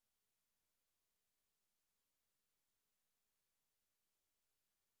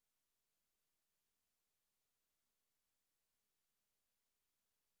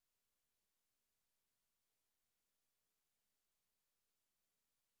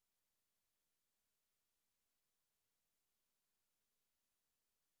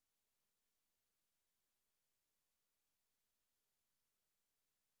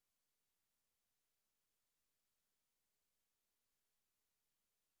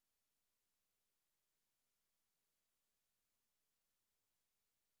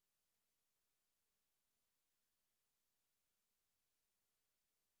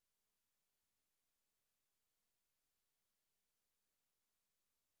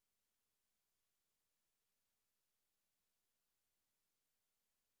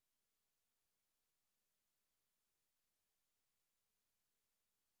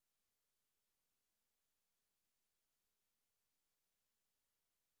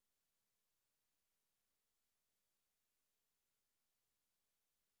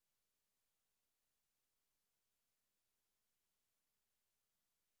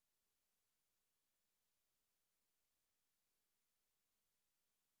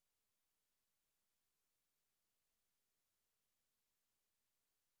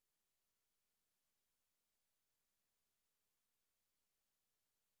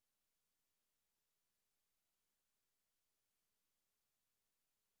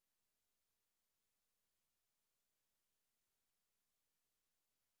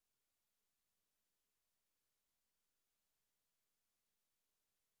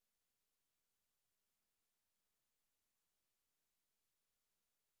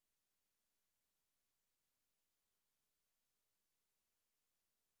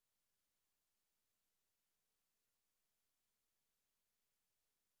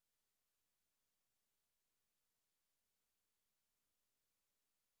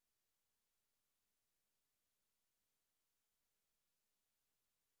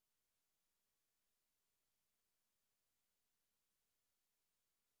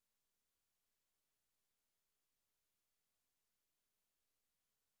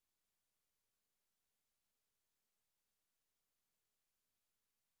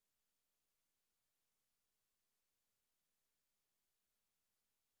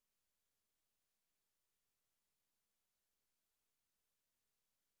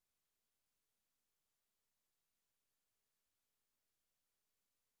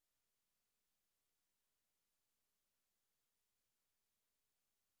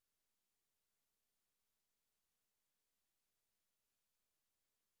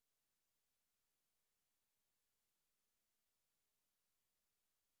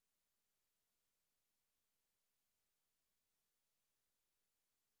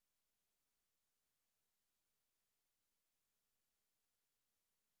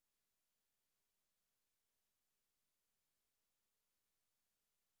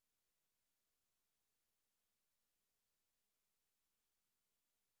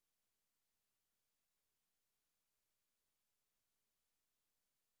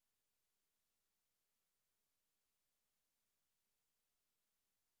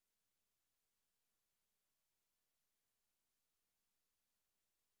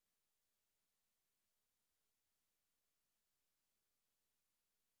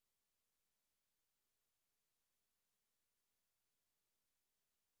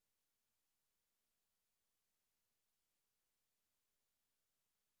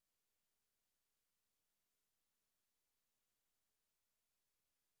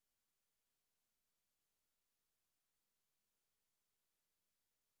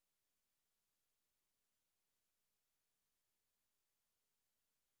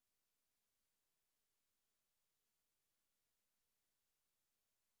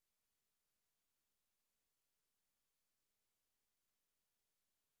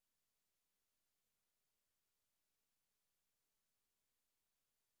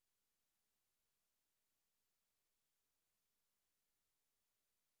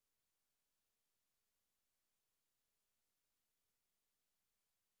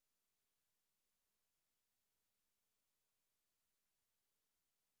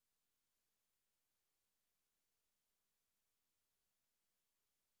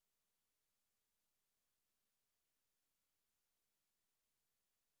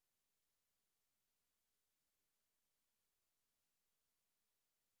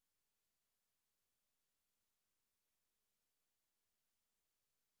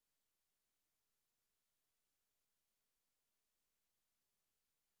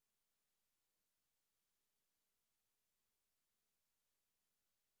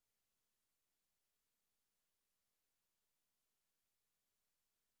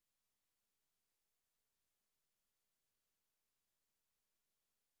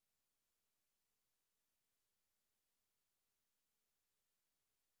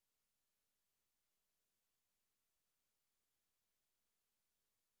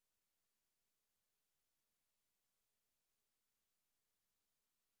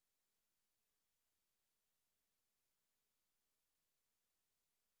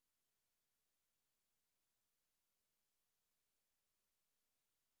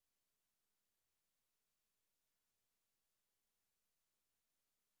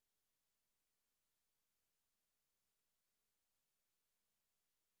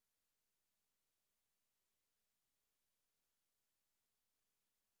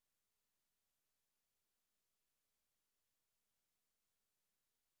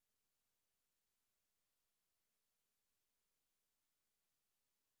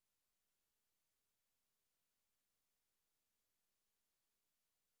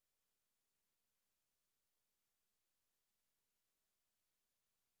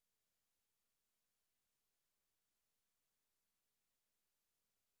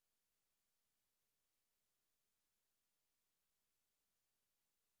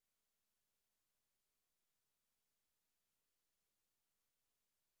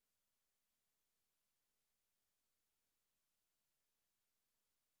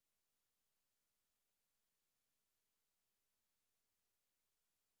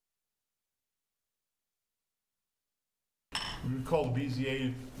 We call the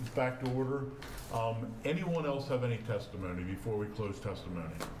BZA back to order. Anyone else have any testimony before we close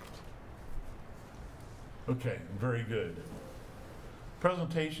testimony? Okay, very good.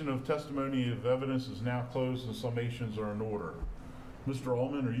 Presentation of testimony of evidence is now closed and summations are in order. Mr.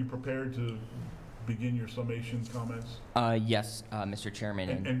 Allman, are you prepared to begin your summation comments? Yes, Mr. Chairman.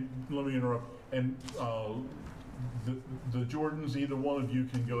 And let me interrupt. And the Jordans, either one of you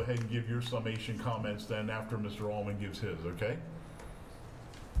can go ahead and give your summation comments then after Mr. Allman gives his, okay?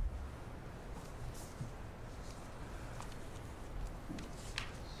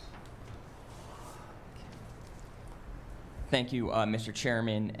 Thank you, Mr.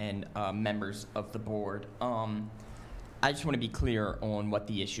 Chairman and members of the board. I just want to be clear on what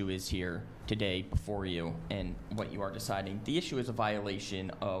the issue is here today before you and what you are deciding. The issue is a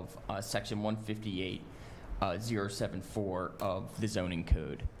violation of Section 158.074 of the zoning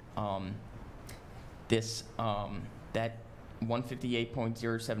code. That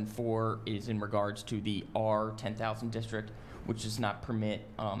 158.074 is in regards to the R 10,000 district, which does not permit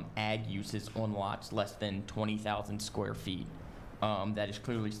ag uses on lots less than 20,000 square feet. That is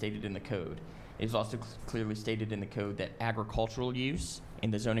clearly stated in the code. It is also clearly stated in the code that agricultural use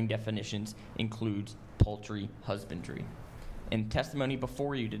in the zoning definitions includes poultry husbandry. In testimony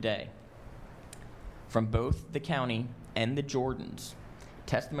before you today, from both the county and the Jordans,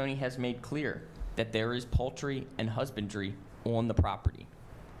 testimony has made clear that there is poultry and husbandry on the property,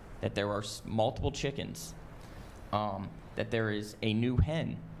 that there are multiple chickens, that there is a new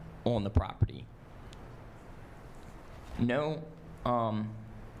hen on the property. No,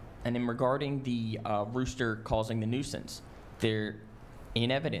 and in regarding the rooster causing the nuisance, in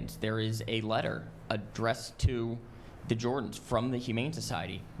evidence, there is a letter addressed to the Jordans from the Humane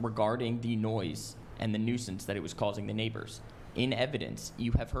Society regarding the noise and the nuisance that it was causing the neighbors. In evidence,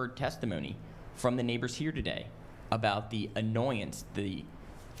 you have heard testimony from the neighbors here today about the annoyance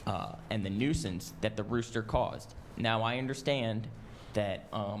and the nuisance that the rooster caused. Now, I understand that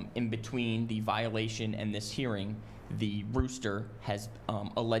in between the violation and this hearing, the rooster has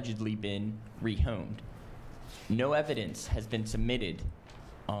allegedly been rehomed. No evidence has been submitted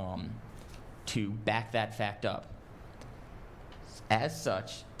to back that fact up. As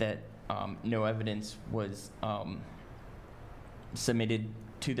such, that no evidence was submitted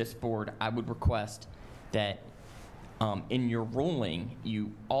to this board, I would request that in your ruling,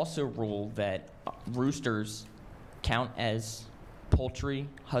 you also rule that roosters count as poultry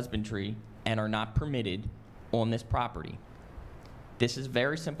husbandry and are not permitted on this property. This is a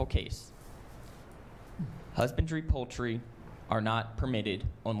very simple case. Husbandry poultry are not permitted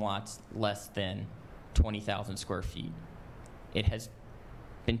on lots less than 20,000 square feet. It has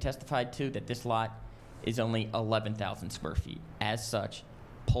been testified to that this lot is only 11,000 square feet. As such,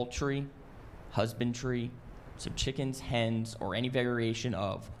 poultry, husbandry, so chickens, hens, or any variation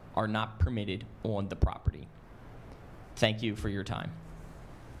of are not permitted on the property. Thank you for your time.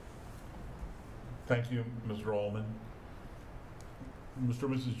 Thank you, Mr. Allman. Mr.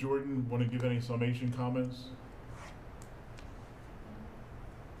 and Mrs. Jordan, want to give any summation comments?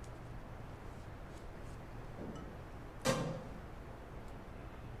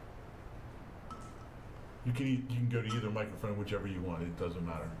 You can go to either microphone, whichever you want. It doesn't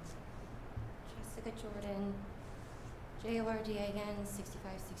matter. Jessica Jordan, JORDA again,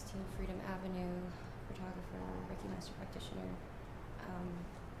 6516 Freedom Avenue, photographer, Reiki Master Practitioner.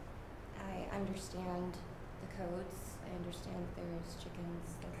 I understand the codes. I understand that there is chickens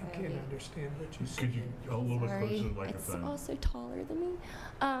that I violate. can't understand what you said. Could you a little bit closer to the It's microphone? also taller than me.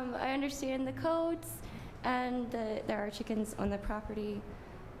 I understand the codes and there are chickens on the property.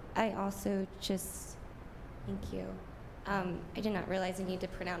 I also just, thank you. I did not realize I need to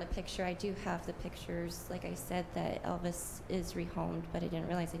print out a picture. I do have the pictures, like I said, that Elvis is rehomed, but I didn't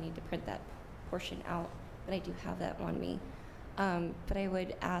realize I need to print that portion out, but I do have that on me. But I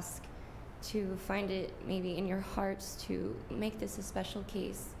would ask to find it maybe in your hearts to make this a special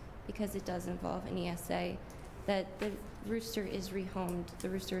case, because it does involve an ESA, that the rooster is rehomed, the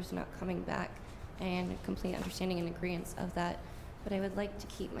rooster is not coming back, and complete understanding and agreement of that. But I would like to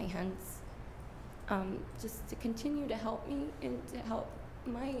keep my hens, just to continue to help me and to help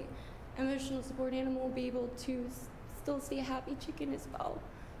my emotional support animal be able to still stay a happy chicken as well.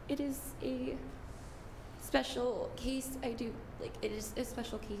 It is a special case. It is a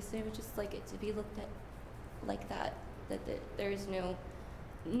special case, and I would just like it to be looked at like that, that there is no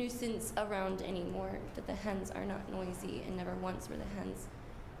nuisance around anymore, that the hens are not noisy, and never once were the hens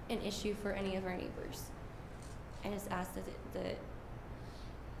an issue for any of our neighbors. I just ask that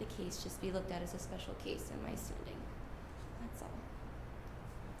the case just be looked at as a special case in my standing. That's all.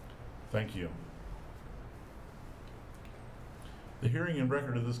 Thank you. The hearing and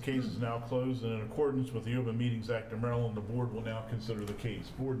record of this case is now closed, and in accordance with the Open Meetings Act of Maryland, the board will now consider the case.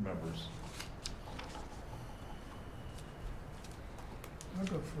 Board members. I'll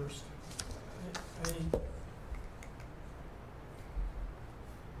go first.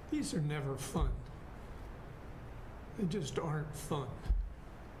 These are never fun. They just aren't fun.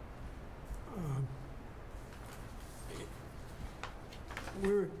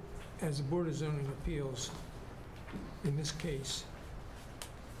 We're, as a Board of Zoning Appeals, in this case,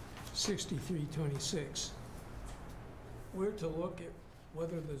 6326, we're to look at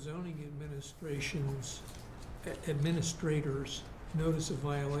whether the zoning administrator's notice of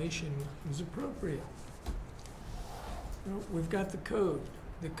violation is appropriate. You know, we've got the code.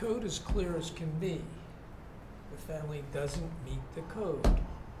 The code is clear as can be. The family doesn't meet the code.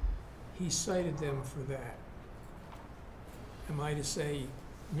 He cited them for that. Am I to say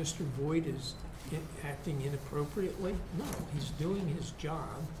Mr. Voigt is acting inappropriately? No, he's doing his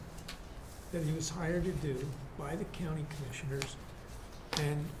job that he was hired to do by the county commissioners.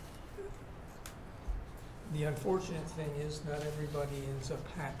 And the unfortunate thing is not everybody ends up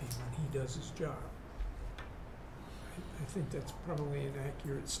happy when he does his job. I think that's probably an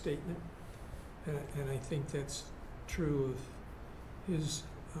accurate statement, and I think that's true of his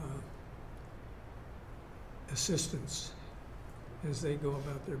assistants as they go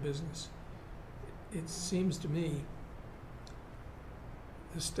about their business. It seems to me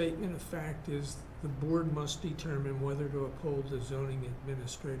the statement of fact is the board must determine whether to uphold the zoning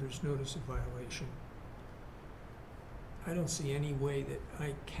administrator's notice of violation. I don't see any way that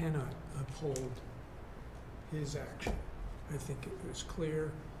I cannot uphold his action. I think it was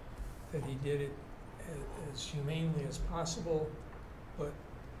clear that he did it as humanely as possible, but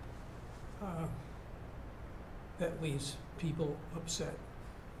that leaves people upset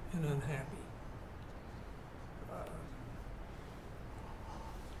and unhappy.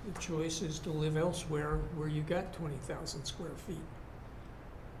 The choice is to live elsewhere where you got 20,000 square feet.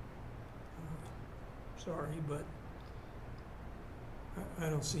 Sorry, but I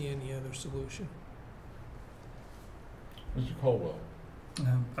don't see any other solution. Mr. Caldwell.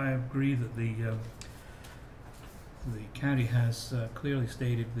 I agree that the county has clearly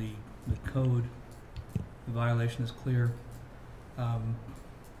stated the code. The violation is clear. I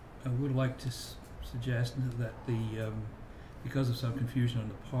would like to suggest that because of some confusion on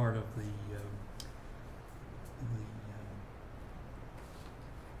the part of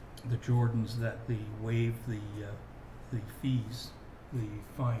the Jordans, that they waive the fees, the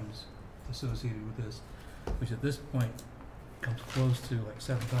fines associated with this, which at this point comes close to like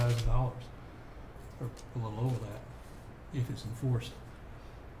 $7,000 or a little over that if it's enforced.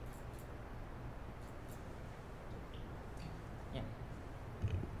 Yeah.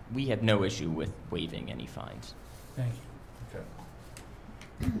 We have no issue with waiving any fines. Thank you.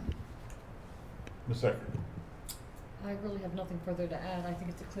 Okay. Ms. Eckert. I really have nothing further to add. I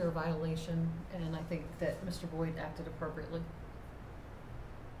think it's a clear violation, and I think that Mr. Boyd acted appropriately.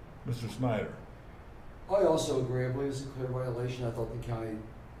 Mr. Snyder. I also agree. I believe it's a clear violation. I thought the county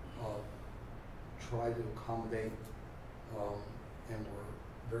tried to accommodate and were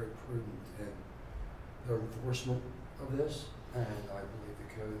very prudent in their enforcement of this. And I believe the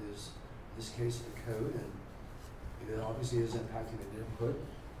code is, in this case, the code, and it obviously is impacting the neighborhood,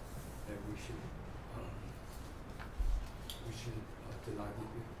 and we should deny the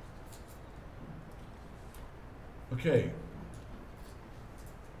appeal. Okay.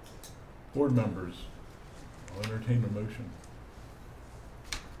 Board members, I'll entertain a motion.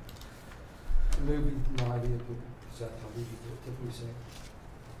 Move we deny the appeal. Is that how we typically say?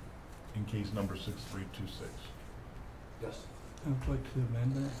 In case number 6326. Yes. I would like to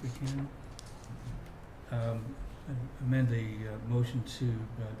amend that if we can. Amend the motion to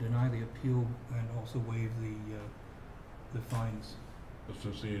deny the appeal and also waive the fines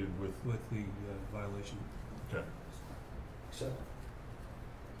Associated with the violation. Okay. Accept.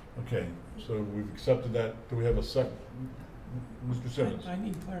 Okay, so we've accepted that. Do we have a second? Mr. Simmons? I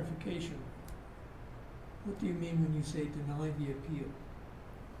need clarification. What do you mean when you say deny the appeal?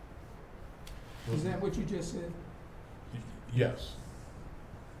 Is that what you just said? Yes.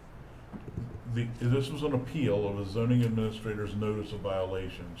 This was an appeal of a zoning administrator's notice of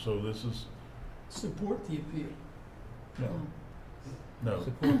violation, so this is... Support the appeal. No. No.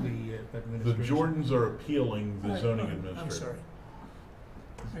 Support the administration. The Jordans are appealing the zoning administrator. I'm sorry.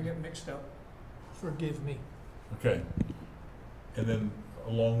 I got mixed up. Forgive me. Okay. And then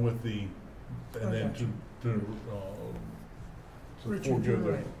along with the, and then to Richard, you're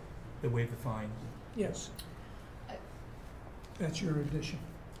right. They waive the fines. Yes. That's your addition.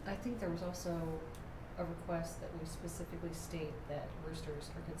 I think there was also a request that we specifically state that roosters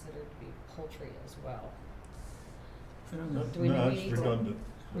are considered to be poultry as well? I don't know. Do we No, need that's to- redundant.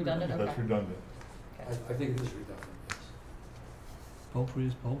 Redundant, okay. That's redundant. Okay. I think it is redundant, yes. Poultry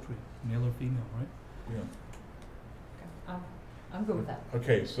is poultry, male or female, right? Yeah. Okay. I'm good with that.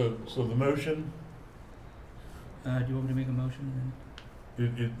 Okay, so the motion, Do you want me to make a motion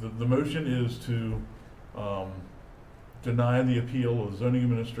the motion is to deny the appeal of the zoning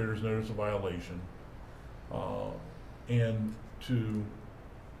administrator's notice of violation, and to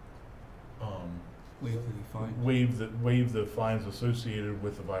Waive the fine. waive the fines associated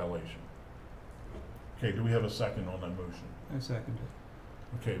with the violation. Okay, do we have a second on that motion? I second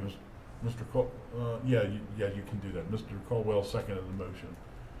it. Okay, Mr. yeah, you can do that. Mr. Caldwell seconded the motion.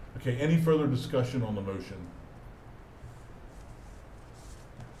 Okay, any further discussion on the motion?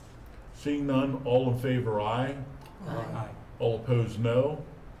 Seeing none, all in favor, aye. Aye. All opposed, no.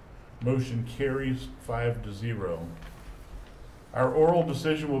 Motion carries 5-0. Our oral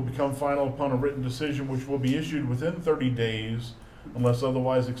decision will become final upon a written decision which will be issued within 30 days unless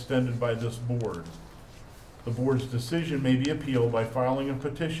otherwise extended by this board. The board's decision may be appealed by filing a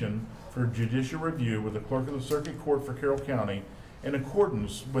petition for judicial review with the clerk of the circuit court for Carroll County in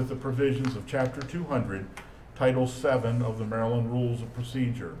accordance with the provisions of Chapter 200, Title 7 of the Maryland Rules of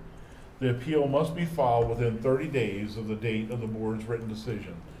Procedure. The appeal must be filed within 30 days of the date of the board's written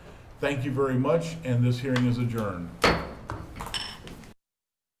decision. Thank you very much, and this hearing is adjourned.